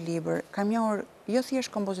nga ky libër, kam njohur jo thjesht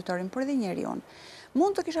kompozitorin, por edhe njeriun.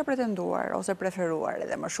 Mund të kisha pretenduar ose preferuar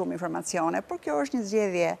edhe më shumë informacione, por kjo është një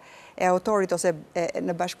zgjedhje e autorit ose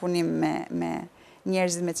në bashkëpunim me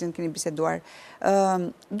njerëzit me cilën keni biseduar.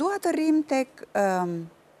 Dua të rrim tek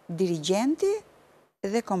dirigjenti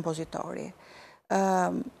dhe kompozitori.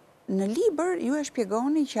 Në libër ju e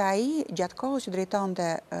shpjegoni që ai gjatë kohës që drejtonte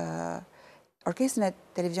orkestrën e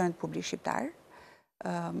televizionit publik shqiptar,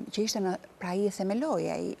 që ishte pra ai e themeloi,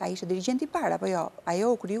 ai ishte dirigjenti i parë apo jo?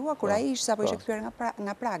 Ajo u krijua kur ai ishte sapo ishte kthyer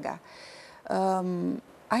nga Praga.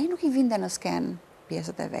 Ai nuk i vinte në skenë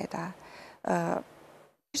pjesët e veta.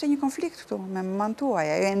 Ishte një konflikt këtu me mamën tuaj,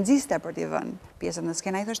 ajo e nxiste për t'i vënë pjesët në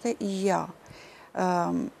skenë, ai thoshte jo.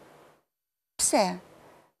 Pse?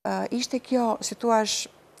 Ishte kjo, si thua,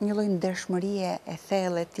 një lloj ndershmërie e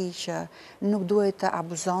thellë e tij që nuk duhet të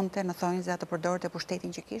abuzonte në thonjza të përdorte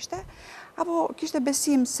pushtetin që kishte, apo kishte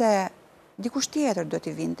besim se dikush tjetër duhet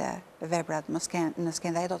t'i vinte veprat në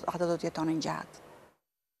skenë dhe ato do të jetonin gjatë?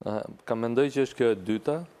 Kam mendoj që është kjo e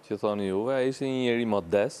dyta, që thoni juve, ai ishte një njeri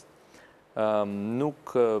modest,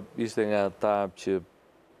 nuk ishte nga ata që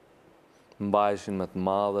mbajshin me të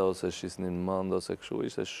madhe ose shisnin mend ose kështu,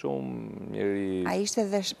 ishte shumë njeri. A ishte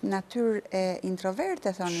dhe natyrë introverte,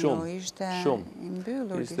 thoni ju, ishte i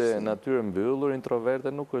mbyllur. Ishte natyrë mbyllur, introverte,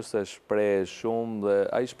 nuk është se shpreh shumë dhe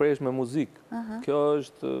ai shpreh me muzikë. Kjo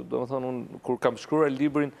është, domethënë, unë kur kam shkruar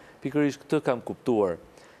librin, pikërisht këtë kam kuptuar,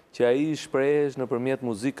 që ai shpreh nëpërmjet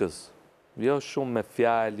muzikës, jo shumë me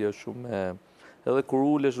fjalë, jo shumë me. Edhe kur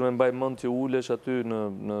ulesh, unë mbaj mend që ulesh aty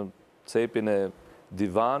në cepin e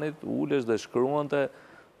divanit, ulesh dhe shkruante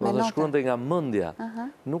nga mendja.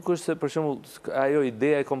 Nuk është se, për shembull, ajo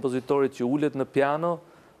ideja e kompozitorit që ulet në piano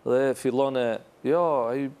dhe fillon jo,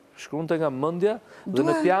 ai shkruante nga mendja dhe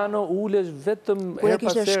në piano ulesh vetëm her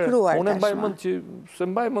pas here. Unë mbaj mend që se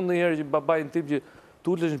mbaj mend ndonjëherë që babait tim që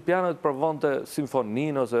ulesh në piano të provonte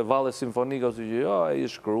simfoninë ose valle simfonike ose që jo, ai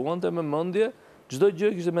shkruante me mendje, çdo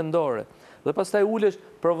gjë kishte mendore. Dhe pastaj ulesh,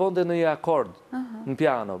 provonte në një akord në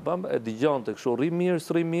piano, e dëgjonte kështu, rri mirë,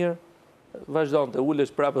 s'rri mirë, vazhdonte, ulesh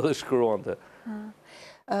prapë dhe shkruante.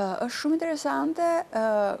 Është shumë interesante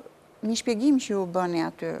një shpjegim që ju bëni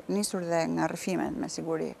aty, nisur dhe nga rrëfimet me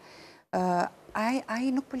siguri. Ai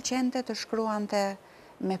nuk pëlqente të shkruante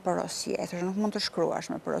me porosi, nuk mund të shkruash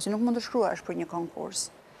me porosi, nuk mund të shkruash për një konkurs.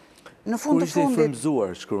 Në fund të fundit, kur ishte i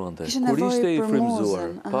frymzuar, shkruante. Kur ishte i frymzuar.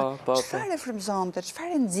 Çfarë e frymzonte,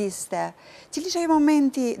 çfarë nxiste? Cili ishte ai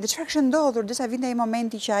momenti, dhe çfarë kishte ndodhur, derisa vinte ai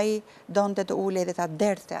momenti që ai donte të ulej dhe ta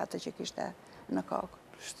derdhte atë që kishte në kokë?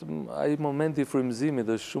 Ai momenti i frymëzimit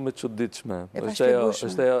është shumë e çuditshme.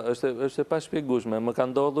 Është e pashpjegueshme. Më ka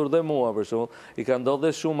ndodhur dhe mua, për shembull, i ka ndodhur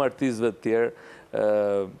dhe shumë artistëve të tjerë.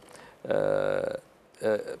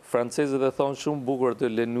 Francezët e thonë shumë bukur të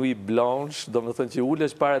le nuit blanche, do me thënë që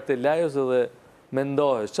ulesh para të lajës edhe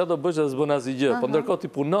mendohesh, që do bësh dhe zbën asnjë gjë, po ndërkohë ti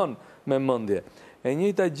punon me mendje. E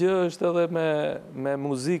njëjta gjë është edhe me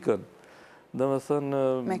muzikën, do me thënë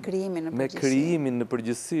me krijimin në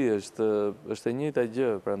përgjithësi, është e njëjta gjë,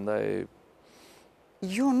 prandaj.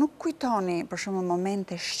 Ju nuk kujtoni për shembull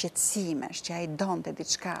momente shqetësimesh që ai donte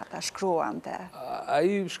diçka, ta shkruante?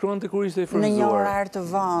 Ai shkruante kur ishte i frymzuar. Në një orar të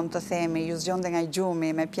vonë, të themi, ju zgjonte nga gjumi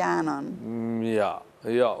me pianon?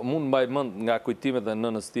 Jo, mund mbaj mend nga kujtimet e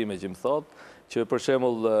nënës time që më thotë, që për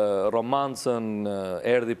shembull romancën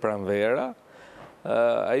Erdhi pranvera,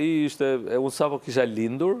 ai ishte, unë sapo kisha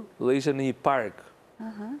lindur dhe ishte në një park.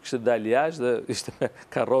 Kishte dalë jashtë dhe ishte me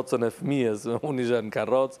karrocën e fëmijës, unë isha në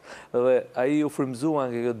karrocë dhe ai u frymzua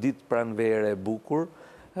nga kjo ditë pranvere e bukur,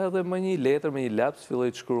 edhe me një letër, me një laps filloi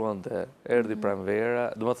të shkruante Erdhi pranvera,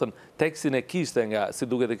 do të thënë tekstin e kishte nga, si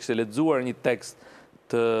duket e kishte lexuar një tekst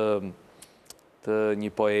të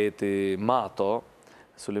një poeti Mato,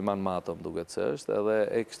 Suleiman Mato më duket se është, edhe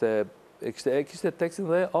e kishte tekstin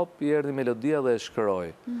dhe i erdhi melodia dhe e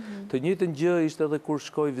shkroi. Të njëjtën gjë ishte edhe kur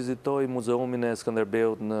shkoi vizitoi muzeumin e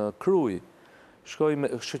Skënderbeut në Kruj.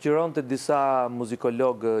 Shoqëronte disa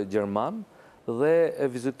muzikologë gjerman dhe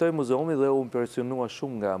e vizitoi muzeumin dhe u impresionua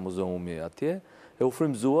shumë nga muzeumi atje, e u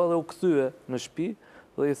frymzua dhe u kthye në shtëpi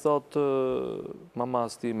dhe i thot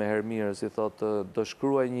mamas time Hermirës, i thot do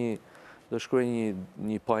shkruaj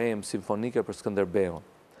një poem simfonike për Skënderbeun.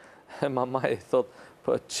 Mama i thot,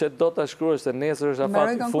 Po që do të shkruash se nesër është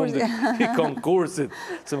afati fundit i konkursit,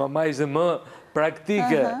 se mama ishte më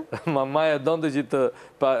praktike. Mamaja donte që të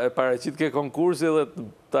paraqit ke konkursi dhe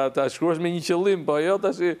ta shkruash me një qëllim, po jo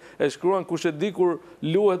tash e shkruan kush e di kur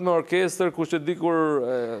luhet me orkestër, kush e di kur...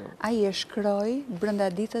 Ai e shkroi brenda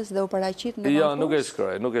ditës dhe u paraqit në konkurs? Jo,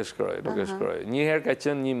 nuk e shkroi. Njëherë ka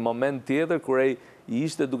qenë një moment tjetër kur ai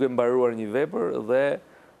ishte duke mbaruar një vepër dhe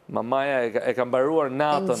mamaja e ka mbaruar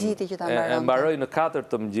natën, e mbaroi në 4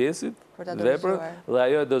 të mëngjesit veprën dhe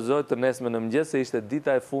ajo e dozoi të nesme në mëngjes se ishte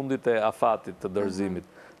dita e fundit e afatit të dorëzimit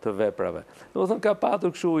të veprave. Domethënë ka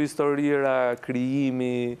patur kështu historira,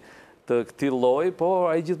 krijimi të këtij lloji, po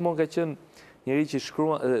ai gjithmonë ka qenë njëri që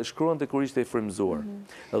shkruante kur ishte i frymëzuar.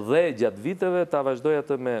 Dhe gjatë viteve ta vazhdoi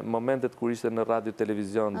atë me momentet kur ishte në radio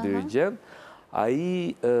televizion dirigjent.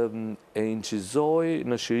 Ai e incizoi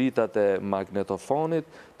në shiritat e magnetofonit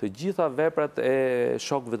të gjitha veprat e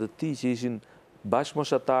shokëve të tij që ishin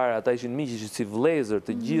bashkëmoshatarë, ata ishin miq, ishin si vëllezër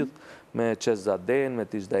të gjithë, me Çezaden, me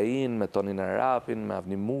Tishdain, me Tonin Arapin, me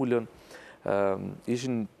Avni Mulën.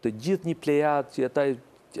 Ishin të gjithë një plejad që ata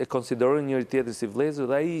e konsiderojnë njëri tjetrin si vëllezër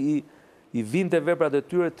dhe ai i vinte veprat e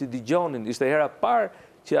tyre të dëgjonin. Ishte hera parë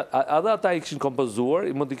që ata i kishin kompozuar,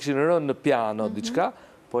 i mund të kishin rënë në piano diçka,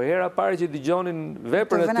 po hera parë që dëgjonin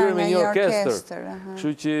veprën e tyre me një orkestër.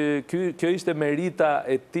 Kështu që kjo ishte merita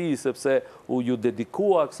e tij sepse ju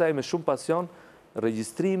dedikua kësaj me shumë pasion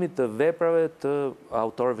regjistrimit të veprave të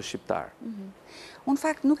autorëve shqiptar. Unë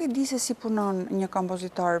fakt nuk e di se si punon një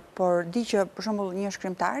kompozitor, por di që për shembull një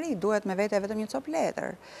shkrimtari duhet me vete vetëm një copë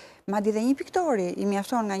letër. Madje edhe një piktori i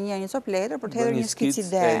mjafton nga një copë letër për të hedhur një skicë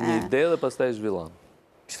ide. Një ide dhe pastaj zhvillon.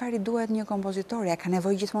 Çfarë duhet një kompozitor? Ja ka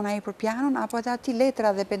nevojë gjithmonë ai për pianon apo aty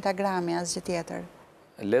letra dhe pentagrami asgjë tjetër?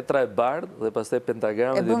 Letra e bardhë dhe pastaj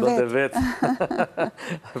pentagrami i bënte vetë.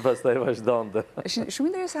 Pastaj vazhdonte.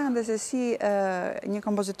 Shumë interesante se si një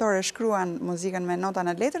kompozitor e shkruan muzikën me nota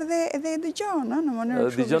në letër dhe edhe e dëgjon në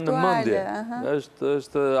mënyrë shumë dëgjon në virtuale. mendje.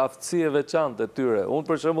 Është aftësi e veçantë e tyre. Unë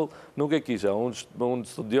për shembull nuk e kisha. Unë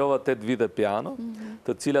studiova 8 vite piano,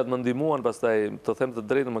 të cilat më ndihmuan pastaj, të them të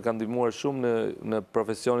drejtën, më kanë ndihmuar shumë në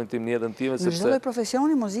profesionin tim, në jetën time, sepse në çdo lloj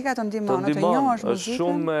profesioni muzika të ndihmon, të njohësh muzikën. Është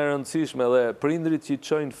shumë e rëndësishme dhe prindrit që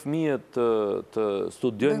çojnë fëmijët të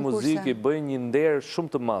studiojnë muzikë, i bëjnë një nder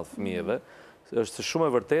shumë të madh fëmijëve. Është shumë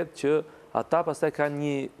e vërtetë që ata pastaj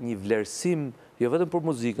kanë një vlerësim jo vetëm për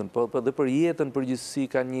muzikën, por edhe për jetën përgjithësi,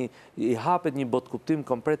 i hapet një botkuptim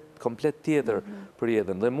komplet tjetër për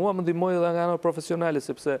jetën. Dhe mua më ndihmoi edhe nga ana profesionale,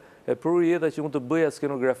 sepse e pruri jeta që mund të bëja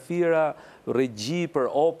skenografira, regji për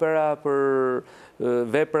opera, për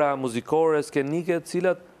vepra muzikore, skenike, të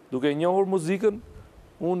cilat duke njohur muzikën,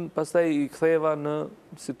 unë pastaj i ktheva në,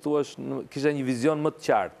 si thua, kisha një vizion më të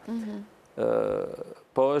qartë.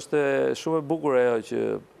 Po është shumë e bukur ajo që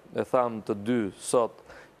e tham të dy sot,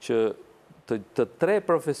 që të 3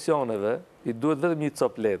 profesioneve i duhet vetëm një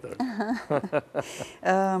copë letër.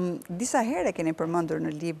 Disa herë keni përmendur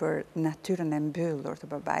në libër natyrën e mbyllur të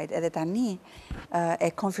babait, edhe tani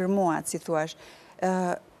e konfirmuat, si thuash.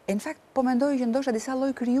 Në fakt, po mendoj që ndoshta disa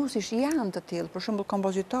lloj krijuesish janë të tillë, për shembull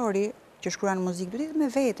kompozitori që shkruan muzikë duhet të jetë me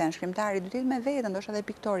veten, shkrimtari duhet të jetë me veten, ndoshta edhe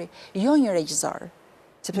piktori, jo një regjisor,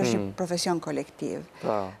 sepse është një profesion kolektiv.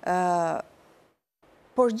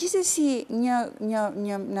 Por gjithsesi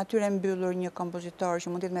një natyrë e mbyllur, një kompozitor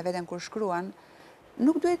që mund të jetë me veten kur shkruan,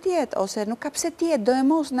 nuk duhet të jetë, ose nuk ka pse të jetë, do e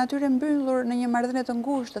mos natyrë e mbyllur në një marrëdhënie të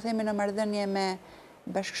ngushtë, të themi në marrëdhënie me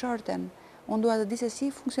bashkëshorten. Unë dua të di se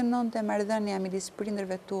si funksiononte marrëdhënia midis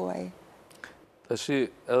prindërve tuaj. Tashi,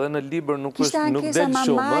 edhe në libër nuk del shumë,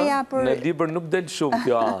 në libër nuk del shumë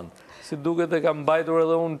kjo anë. Si duket e kam mbajtur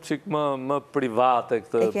edhe unë qik më private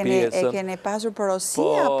këtë pjesën. E keni pasur porosi,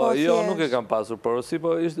 apo thjesht? Jo, nuk e kam pasur porosi,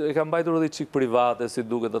 po e kam mbajtur edhe qik private, si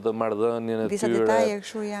duket atë marrëdhënien e tyre. Disa detaje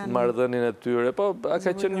kështu janë. Marrëdhënien e tyre, po ka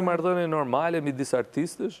qenë një marrëdhënie normale midis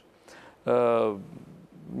artistësh,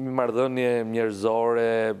 një marrëdhënie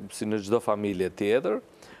njerëzore, si në çdo familje tjetër,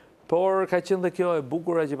 por ka qenë dhe kjo e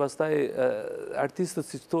bukura që pastaj artistët,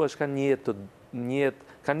 si thua,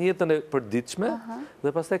 kanë jetën e përditshme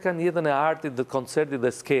dhe pastaj kanë jetën e artit dhe koncertit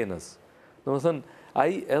dhe skenës. Domethënë,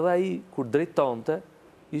 edhe ai kur drejtonte,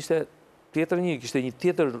 ishte tjetër kishte një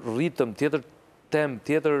tjetër ritëm, tjetër temp,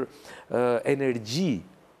 tjetër energji,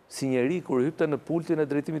 si njeri kur hypte në pultin e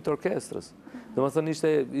drejtimit të orkestrës. Domethënë,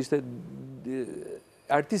 ishte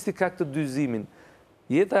artisti ka këtë dyzimin,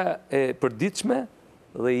 jeta e përditshme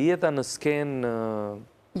dhe jeta në skenë.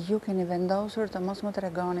 Ju keni vendosur të mos më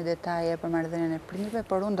tregoni detaje për marrëdhënien e prindërve,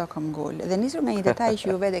 por unë do këmbgul. Dhe nisur nga një detaj që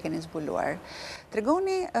ju vetë keni zbuluar.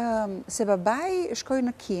 Tregoni se babai shkoi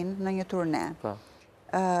në Kinë në një turne.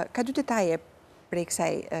 Ka 2 detaje prej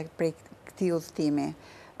këtij udhëtimi.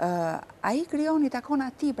 Ai krijon i takon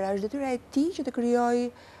atij, pra është detyra e tij që të krijojë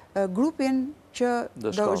grupin që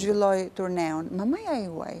do zhvilloj turneun. Mamaja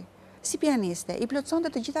juaj, si pianiste, i plotësonte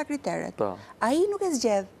të gjitha kriteret. Ai nuk e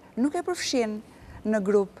zgjedh, nuk e përfshin në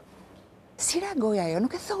grup. Si reagoi ajo?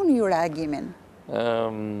 Nuk e thoni ju reagimin. A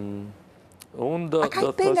ka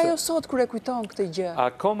i penga jo sot kër e kujton këtë gjë?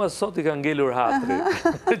 Akoma sot i ka ngelur hatri,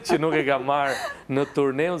 që nuk e ka marrë në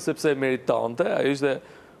turneun sepse meritonte, ajo ishte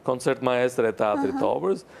koncert maestre e teatrit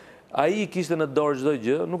Operës. Ai kishte në dorë çdo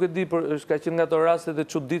gjë, nuk e di, ka qenë nga ato rastet e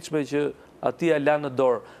çuditshme që ati ja la në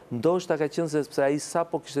dorë. Ndoshta ka qenë sepse ai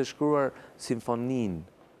sapo kishte shkruar simfoninë.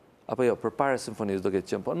 Apo jo, përpara simfonisë do ketë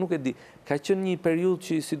qenë, po nuk e di. Ka qenë një periudhë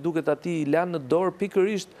që si duket ati i la në dorë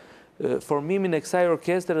pikërisht formimin e kësaj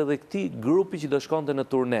orkestre dhe këtij grupi që do shkonte në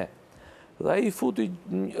turne. Dhe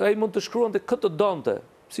ai mund të shkruante këtë donte,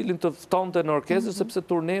 cilin të ftonte në orkestër, sepse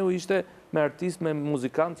turneu ishte me artistë, me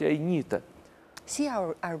muzikantë që ai njihte. Si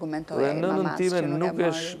argumentoi ai mamas që nuk e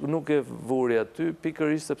mori? Nuk e vuri aty,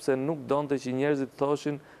 pikërisht sepse nuk donte që njerëzit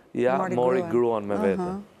thoshin, ja, mori gruan me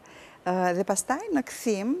vete. Dhe pastaj në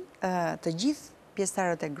kthim, të gjithë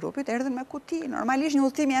pjesëtarët e grupit erdhën me kuti. Normalisht një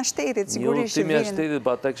udhëtim jashtë shtetit, sigurisht. Një udhëtim jashtë shtetit,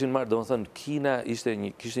 po ata kishin marrë, domethënë Kina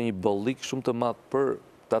kishte një bollik shumë të madh për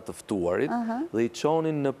ta të ftuarit dhe i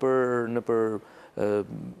çonin nëpër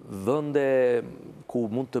vende ku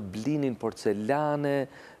mund të blinin porcelane,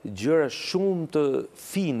 gjëra shumë të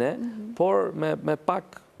fine, por me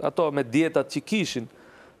pak ato me dietat që kishin.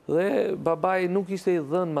 Dhe babai nuk ishte i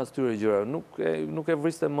dhënë mas tyre gjëra, nuk e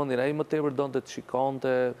vriste mendjen, ai më tepër donte të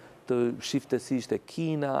shikonte, të shifte si ishte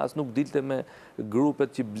Kina, as nuk dilte me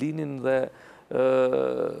grupet që blinin dhe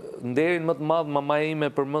nderin më të madh mamaja ime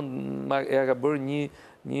përmend ja ka bërë një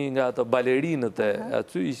nga ato balerinët e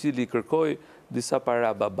aty, i cili kërkoi disa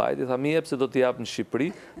para babait, i tha mi jep se do t'i jap në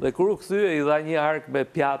Shqipëri, dhe kur u kthye i dha një ark me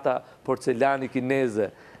pjata porcelani kineze.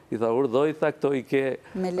 I tha urdhoi, tha këto i ke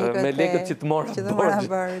me lekët që të mora borxh.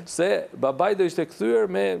 Se babai do ishte kthyer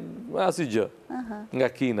me asgjë nga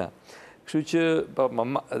Kina. Kështu që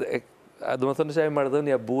domethënë është ajo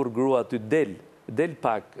marrëdhënia burr-grua aty del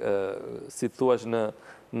pak si thuaç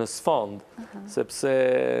në sfond, sepse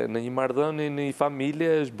në një marrëdhënie në një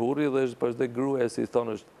familje është burri dhe është dhe gruaja, si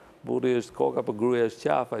thonë, është burri është koka, por gruaja është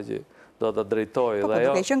qafa që do të drejtojë. Po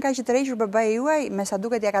duke qenë kaq i tërhequr babai juaj, me sa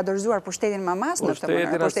duket ja ka dorëzuar pushtetin mamas në këtë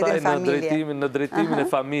mënyrë, pushtetin e familjes. Në drejtimin e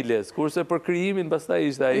familjes, kurse për krijimin pastaj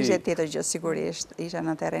ishte ai. Ishte tjetër gjë sigurisht, ishte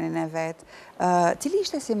në terrenin e vet. Cili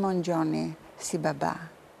ishte Simon Gjoni si baba?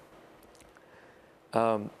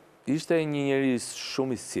 Ishte një njeri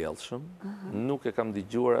shumë i sjellshëm, nuk e kam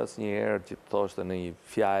dëgjuar asnjëherë që të thoshte në një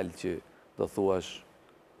fjalë që do thuash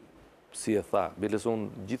si e tha. Biles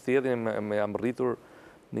unë gjithë jetën me jam rritur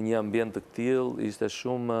në një ambient të tillë, ishte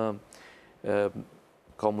shumë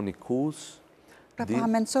komunikues. Pra po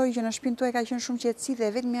mençoj që në shtëpinë tuaj ka qenë shumë qetësi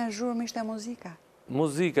dhe vetëm ja zhurmë ishte muzika.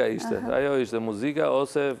 Muzika ishte, ajo ishte muzika,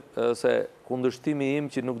 ose kundërshtimi im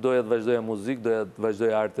që nuk doja të vazhdoja muzikë, doja të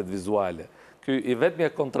vazhdoja artet vizuale. Ky i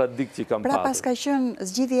vetmja kontradikt që kam patur. Pra pas ka qenë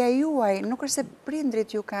zgjidhja juaj, nuk është se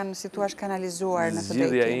prindrit ju kanë, si thua, kanalizuar në këtë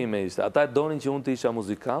drejtim. Zgjidhja ime ishte. Ata donin që unë të isha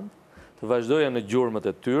muzikant, të vazhdoja në gjurmët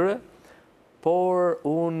e tyre, por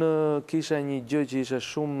unë kisha një gjë që isha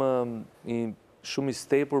shumë i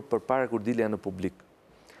stepur përpara kur dilja në publik.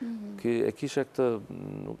 E kisha këtë,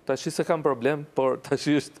 tash se kam problem, por tash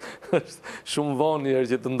është shumë vonë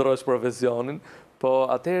që të ndrosh profesionin, po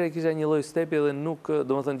atëherë kisha një lloj stepi dhe nuk,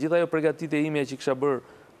 domethënë gjithë ajo përgatitje imja që kisha bërë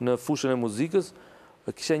në fushën e muzikës,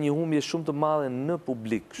 kisha një humbje shumë të madhe në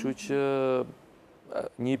publik, kështu që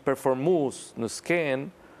një performues në skenë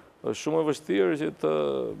është shumë e vështirë që të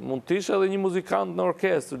mund të isha edhe një muzikant në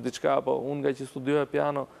orkestër, diçka, po unë nga që studioja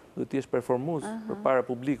piano dhe ti është performues përpara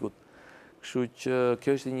publikut. Kështu që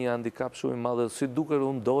kjo është një handicap shumë i madh, si duket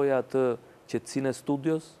unë doja atë qetësinë e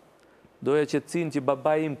studios, doja qetësinë që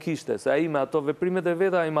babai im kishte, se ai me ato veprimet e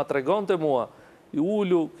veta ai ma tregonte mua, i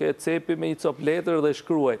ulu ke cepi me një cop letër dhe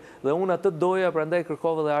shkruaj. Dhe unë atë doja, prandaj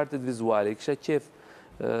kërkova dhe artet vizuale. Kisha qef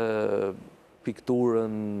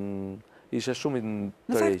pikturën, isha shumë i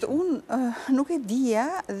tërhequr. Në fakt, unë nuk e dija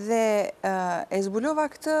dhe e zbulova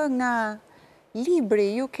këtë nga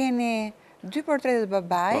libri. Ju keni 2 portretet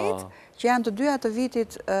babait, që janë të dyja të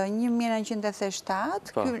vitit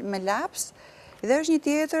 1987, ky me laps, dhe është një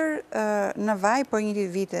tjetër në vaj, por një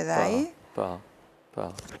vit edhe ai. Pa.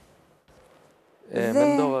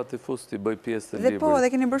 Mendova të fus të bëj pjesë të librit. Dhe po, dhe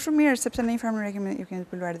keni bërë shumë mirë, sepse në një farë mënyrë ju keni të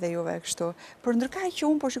pëlluar dhe juve kështu. Por ndërkaq që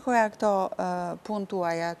unë po shikoja këto punë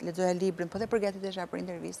tuaja, lexoja librin, po dhe përgatitesha për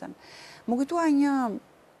intervistën. Më kujtua një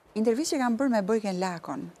intervistë që kam bërë me Bojken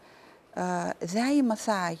Lakon, Dhe ai më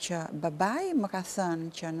tha që babai më ka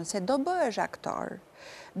thënë që nëse do bëhesh aktor,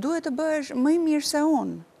 duhet të bëhesh më i mirë se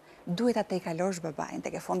unë. Duhet ta tejkalosh babain,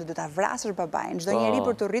 tek e fundit do ta vrasësh babain. Çdo njeri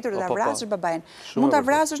për të rritur do ta vrasësh babain. Mund ta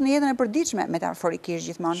vrasësh në jetën e përditshme, metaforikisht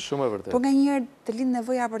gjithmonë. Shumë e vërtetë. Po nganjëherë të lind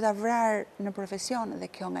nevoja për ta vrarë në profesion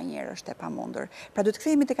dhe kjo nganjëherë është e pamundur. Pra duhet të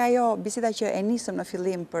kthehemi tek ajo biseda që e nisëm në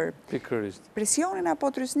fillim për presionin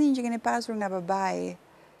apo trysnin që keni pasur nga babai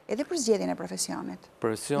edhe për zgjedhjen e profesionit.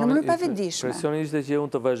 Në mënyrë pavetdijshme. Presioni ishte që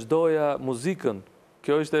unë të vazhdoja muzikën.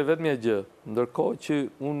 Kjo ishte vetmja gjë. Ndërkohë që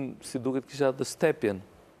unë si duket kisha të stepjen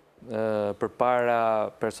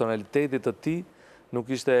përpara personalitetit të tij,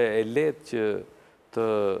 nuk ishte e lehtë që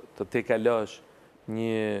të tejkalosh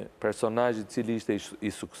një personazh i cili ishte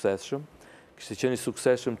i suksesshëm. Kishte qenë i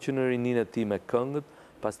suksesshëm që në rininë e tij me këngët,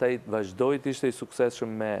 pastaj vazhdoi të ishte i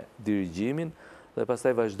suksesshëm me dirigjimin dhe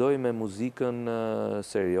pastaj vazhdoi me muzikën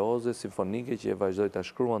serioze, simfonike që e vazhdoi ta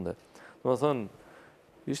shkruante. Domethënë,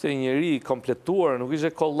 ishte një njeri i kompletuar, nuk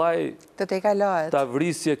ishte kollaj të tejkalohet. Ta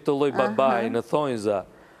vrisje këtë lloj babai në thonjza.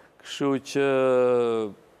 Kështu që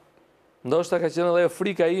ndoshta ka qenë edhe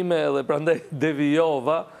frika ime dhe prandaj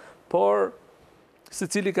devijova, por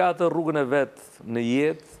secili ka atë rrugën e vet në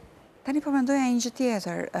jetë. Tani po mendoja një gjë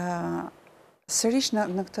tjetër, sërish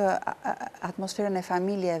në këtë atmosferën e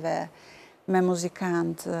familjeve me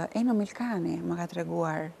muzikant, Eno Milkani më ka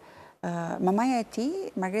treguar. Mamaja e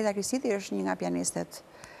tij, Margareta Kristiti, është një nga pianistet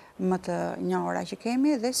më të njohura që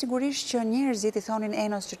kemi dhe sigurisht që njerëzit i thonin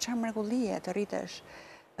Enos që çfarë mrekullie të rritesh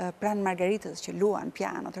pranë Margaritës që luan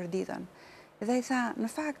piano të ditën. Dhe i tha, në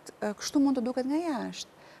fakt, kështu mund të duket nga jashtë,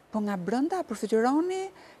 po nga brenda përfytyroni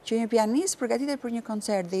që një pianist përgatitet për një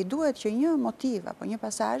koncert dhe i duhet që një motiv apo një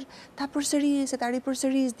pasazh ta përsërisë, ta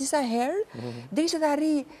ripërsërisë disa herë, derisa të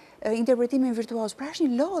arrijë interpretimin virtuoz. Pra është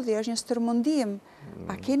një lodhje, është një stërmundim.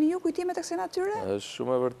 A keni ju kujtime të kësaj natyre? Është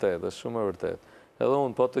shumë e vërtetë, është shumë e vërtetë. Edhe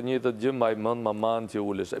unë po të njëjtët gjë mbaj mend maman që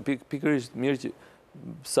ulesh. Pikërisht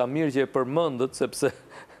sa mirë që e përmendët, sepse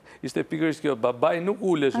ishte pikërisht kjo, babai nuk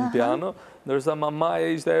ulesh në piano, ndërsa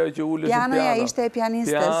mamaja ishte ajo që ulesh në piano. Pianoja ishte e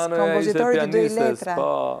pianistes, kompozitorit të dy letra.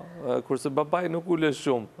 Po, kurse babai nuk ulesh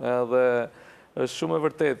shumë. Edhe është shumë e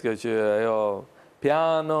vërtetë kjo që ajo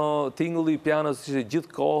piano, tingulli i pianos ishte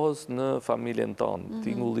gjithë kohës në familjen tonë.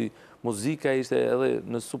 Tingulli muzika ishte edhe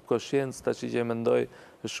në subkonsciencë, tash që e mendoj,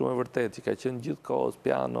 është shumë e vërtetë që ka qenë gjithë kohës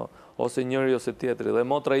piano, ose njëri ose tjetri. Dhe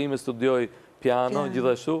motra ime studioi piano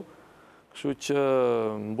gjithashtu, kështu që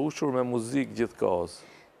mbushur me muzikë gjithë kohës.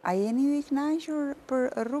 A jeni ju i kënaqur për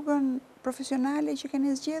rrugën profesionale që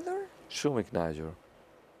keni zgjedhur? Shumë i kënaqur.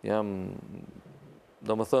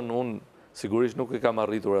 Domethënë, unë sigurisht nuk e kam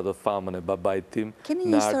arritur atë famën e babait tim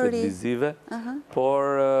në artet vizive,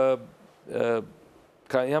 por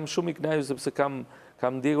jam shumë i kënaqur sepse kam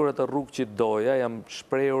ndjekur atë rrugë që doja, jam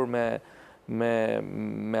shprehur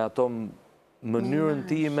me ato mënyrën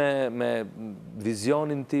time, me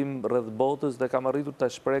vizionin tim rreth botës dhe kam arritur ta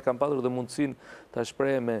shpreh, kam patur dhe mundësinë ta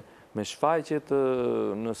shpreh me shfaqjet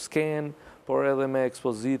në skenë, por edhe me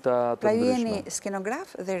ekspozita të ndryshme. Pra ju jeni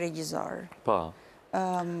skenograf dhe regjisor. Po.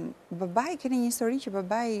 Babai, keni një histori që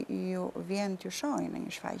babai ju vjen t'ju shohin në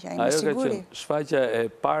një shfaqje, ai më Ajo ka siguri. qenë shfaqja e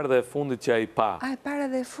parë dhe e fundit që ai pa. E parë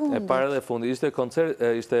dhe e fundit. E parë dhe e fundit. Ishte koncert,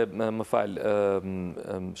 ishte, më fal,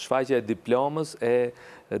 shfaqja e diplomës e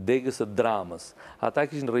degës së dramës. Ata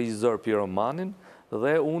kishin regjisor Piromanin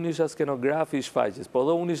dhe unë isha skenografi i shfaqjes. Po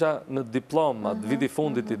dhe unë isha në diplomë, atë viti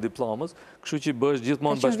fundit i diplomës, kështu që bëhesh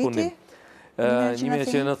gjithmonë bashkëpunim.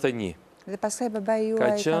 1991. Dhe pastaj babai juaj ka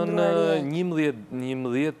qenë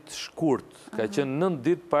 11 shkurt, ka qenë 9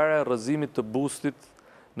 ditë para rrëzimit të bustit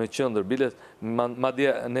në qendër. Biles,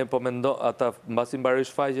 madje ne po mendon ata mbasi mbaroi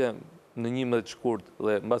shfaqja në 11 shkurt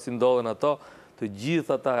dhe mbasi ndodhen ato, të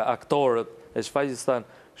gjithë ata aktorët e shfaqjes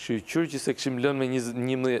thanë, shqyqyr që se kishim lënë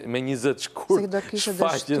me 20 shkurt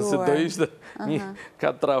shfaqjen, se do ishte një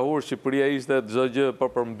katrahur, Shqipëria ishte çdo gjë po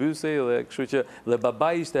përmbysej dhe kështu që dhe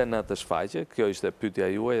babai ishte në atë shfaqje, kjo ishte pyetja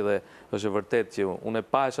juaj dhe është e vërtetë që unë e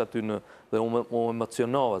pash aty dhe unë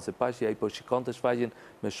emocionova se pash që ai po shikonte shfaqjen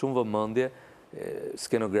me shumë vëmendje,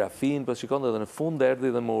 skenografin, po shikonte dhe në fund erdhi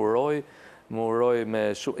dhe më uroj me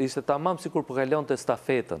shumë, ishte tamam sikur po kalonte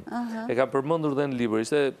stafetën. E kam përmendur dhe në libër.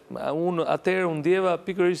 Unë atëherë u ndjeva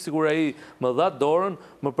pikërisht sikur ai më dha dorën,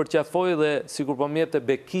 më përqafoi dhe sikur po mjete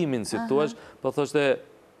bekimin, si thuaç, po thoshte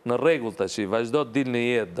në rregull tash, vazhdo të dil në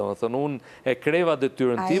jetë. Domethënë unë e kreva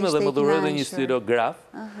detyrën time dhe më dhuroi edhe një stilograf,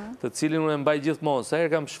 të cilin unë e mbaj gjithmonë. Sa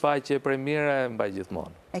herë kam shfaqje premiera e mbaj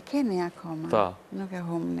gjithmonë. E keni akoma? Po. Nuk e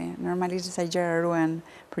humni. Normalisht disa gjëra ruhen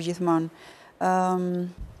për gjithmonë.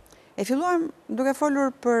 E filluam duke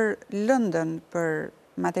folur për lëndën, për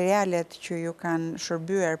materialet që ju kanë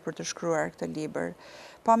shërbyer për të shkruar këtë libër.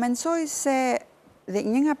 Po mendoj se dhe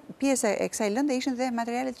një nga pjesa e kësaj lënde ishin dhe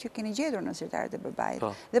materialet që keni gjetur në Zyrtarët e Babait.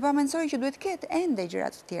 Dhe po mendoj që duhet ketë ende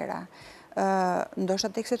gjëra të tjera. Ndoshta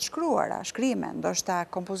tekstet shkruara, shkrime, ndoshta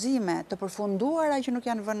kompozime të përfunduara që nuk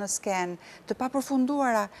janë vënë në skenë, të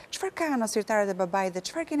papërfunduara. Çfarë ka në Zyrtarët e Babait dhe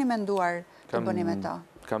çfarë keni menduar të bëni me to?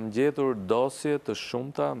 Kam gjetur dosje të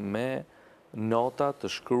shumta me nota të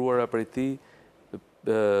shkruara prej tij,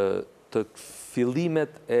 të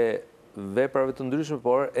fillimet e veprave të ndryshme,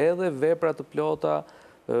 por edhe vepra të plota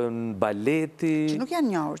në baleti që nuk janë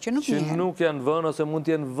njohur, që nuk janë vënë ose mund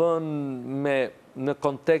të jenë vënë në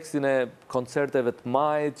kontekstin e koncerteve të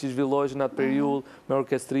majit që zhvilloheshin atë periudhë me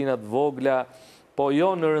orkestrinat vogla, po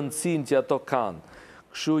jo në rëndësinë që ato kanë.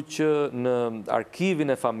 Kështu që në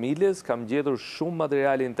arkivin e familjes kam gjetur shumë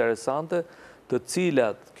materiale interesante, të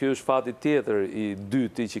cilat, kjo është fati tjetër i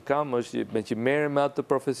dyti që kam, është me që merrem me atë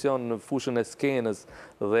profesion në fushën e skenës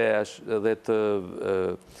dhe të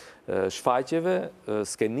shfaqjeve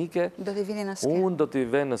skenike. Do t'i vini në skenë? Unë do t'i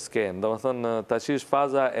vë në skenë. Do më thënë, tash është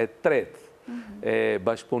faza e tretë e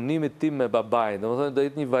bashkëpunimit tim me babain. Do më thënë, do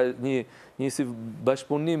jetë një si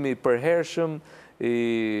bashkëpunimi i përhershëm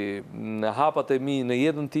në hapat e mi, në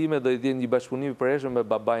jetën time, do jetë një bashkëpunim i përhershëm me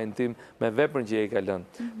babain tim, me veprën që e ka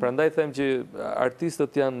lënë. Prandaj them që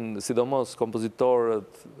artistët janë, sidomos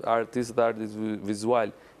kompozitorët, artistët e artit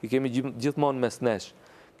vizual, i kemi gjithmonë mes nesh.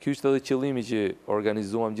 Ky është edhe qëllimi që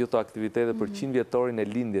organizuam gjithë të aktivitete për 100 vjetorin e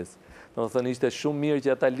lindjes. Do të thënë, ishte shumë mirë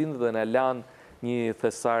që ata lindën dhe na lanë një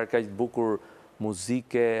thesar kaq të bukur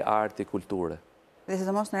muzike, arti, kulture. Dhe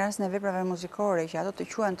sidomos në rastin e veprave muzikore, që ato të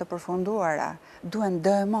quhen të përfunduara, duhen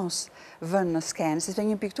dëmos vënë në skenë, sepse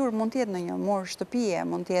një pikturë mund të jetë në një mur shtëpie,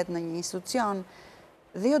 mund të jetë në një institucion,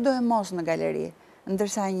 dhe jo dëmos në galeri,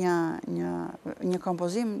 ndërsa një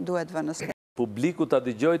kompozim duhet vënë në skenë. Publiku ta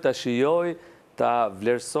dëgjoj, ta shijoj, ta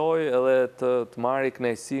vlerësoj edhe të marrë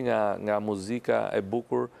kënaqësi nga muzika e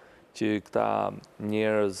bukur që këta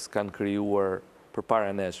njerëz kanë krijuar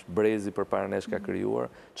përpara nesh, brezi përpara nesh ka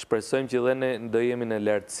krijuar. Shpresojmë që dhe ne do jemi në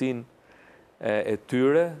lartësinë e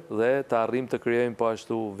tyre dhe të arrijmë të krijojmë po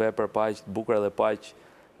ashtu vepra paq të bukura dhe paq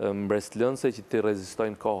mbreslënse që të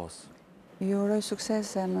rezistojnë kohës. Ju uroj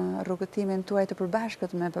suksese në rrugëtimin tuaj të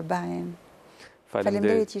përbashkët me babain.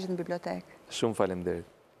 Faleminderit që ishit në bibliotekë. Shumë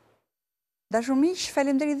faleminderit. Dashur miq,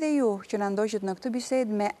 faleminderit dhe ju që na ndoqët në këtë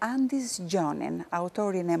bisedë me Andis Gjonin,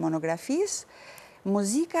 autorin e monografisë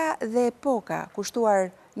Muzika dhe epoka,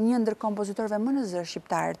 kushtuar një ndër kompozitorëve më në zër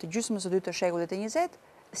shqiptar të gjysmës së dytë të shekullit të 20,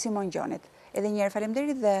 Simon Gjonit. Edhe një herë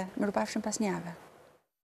faleminderit dhe mirupafshim pas një javë.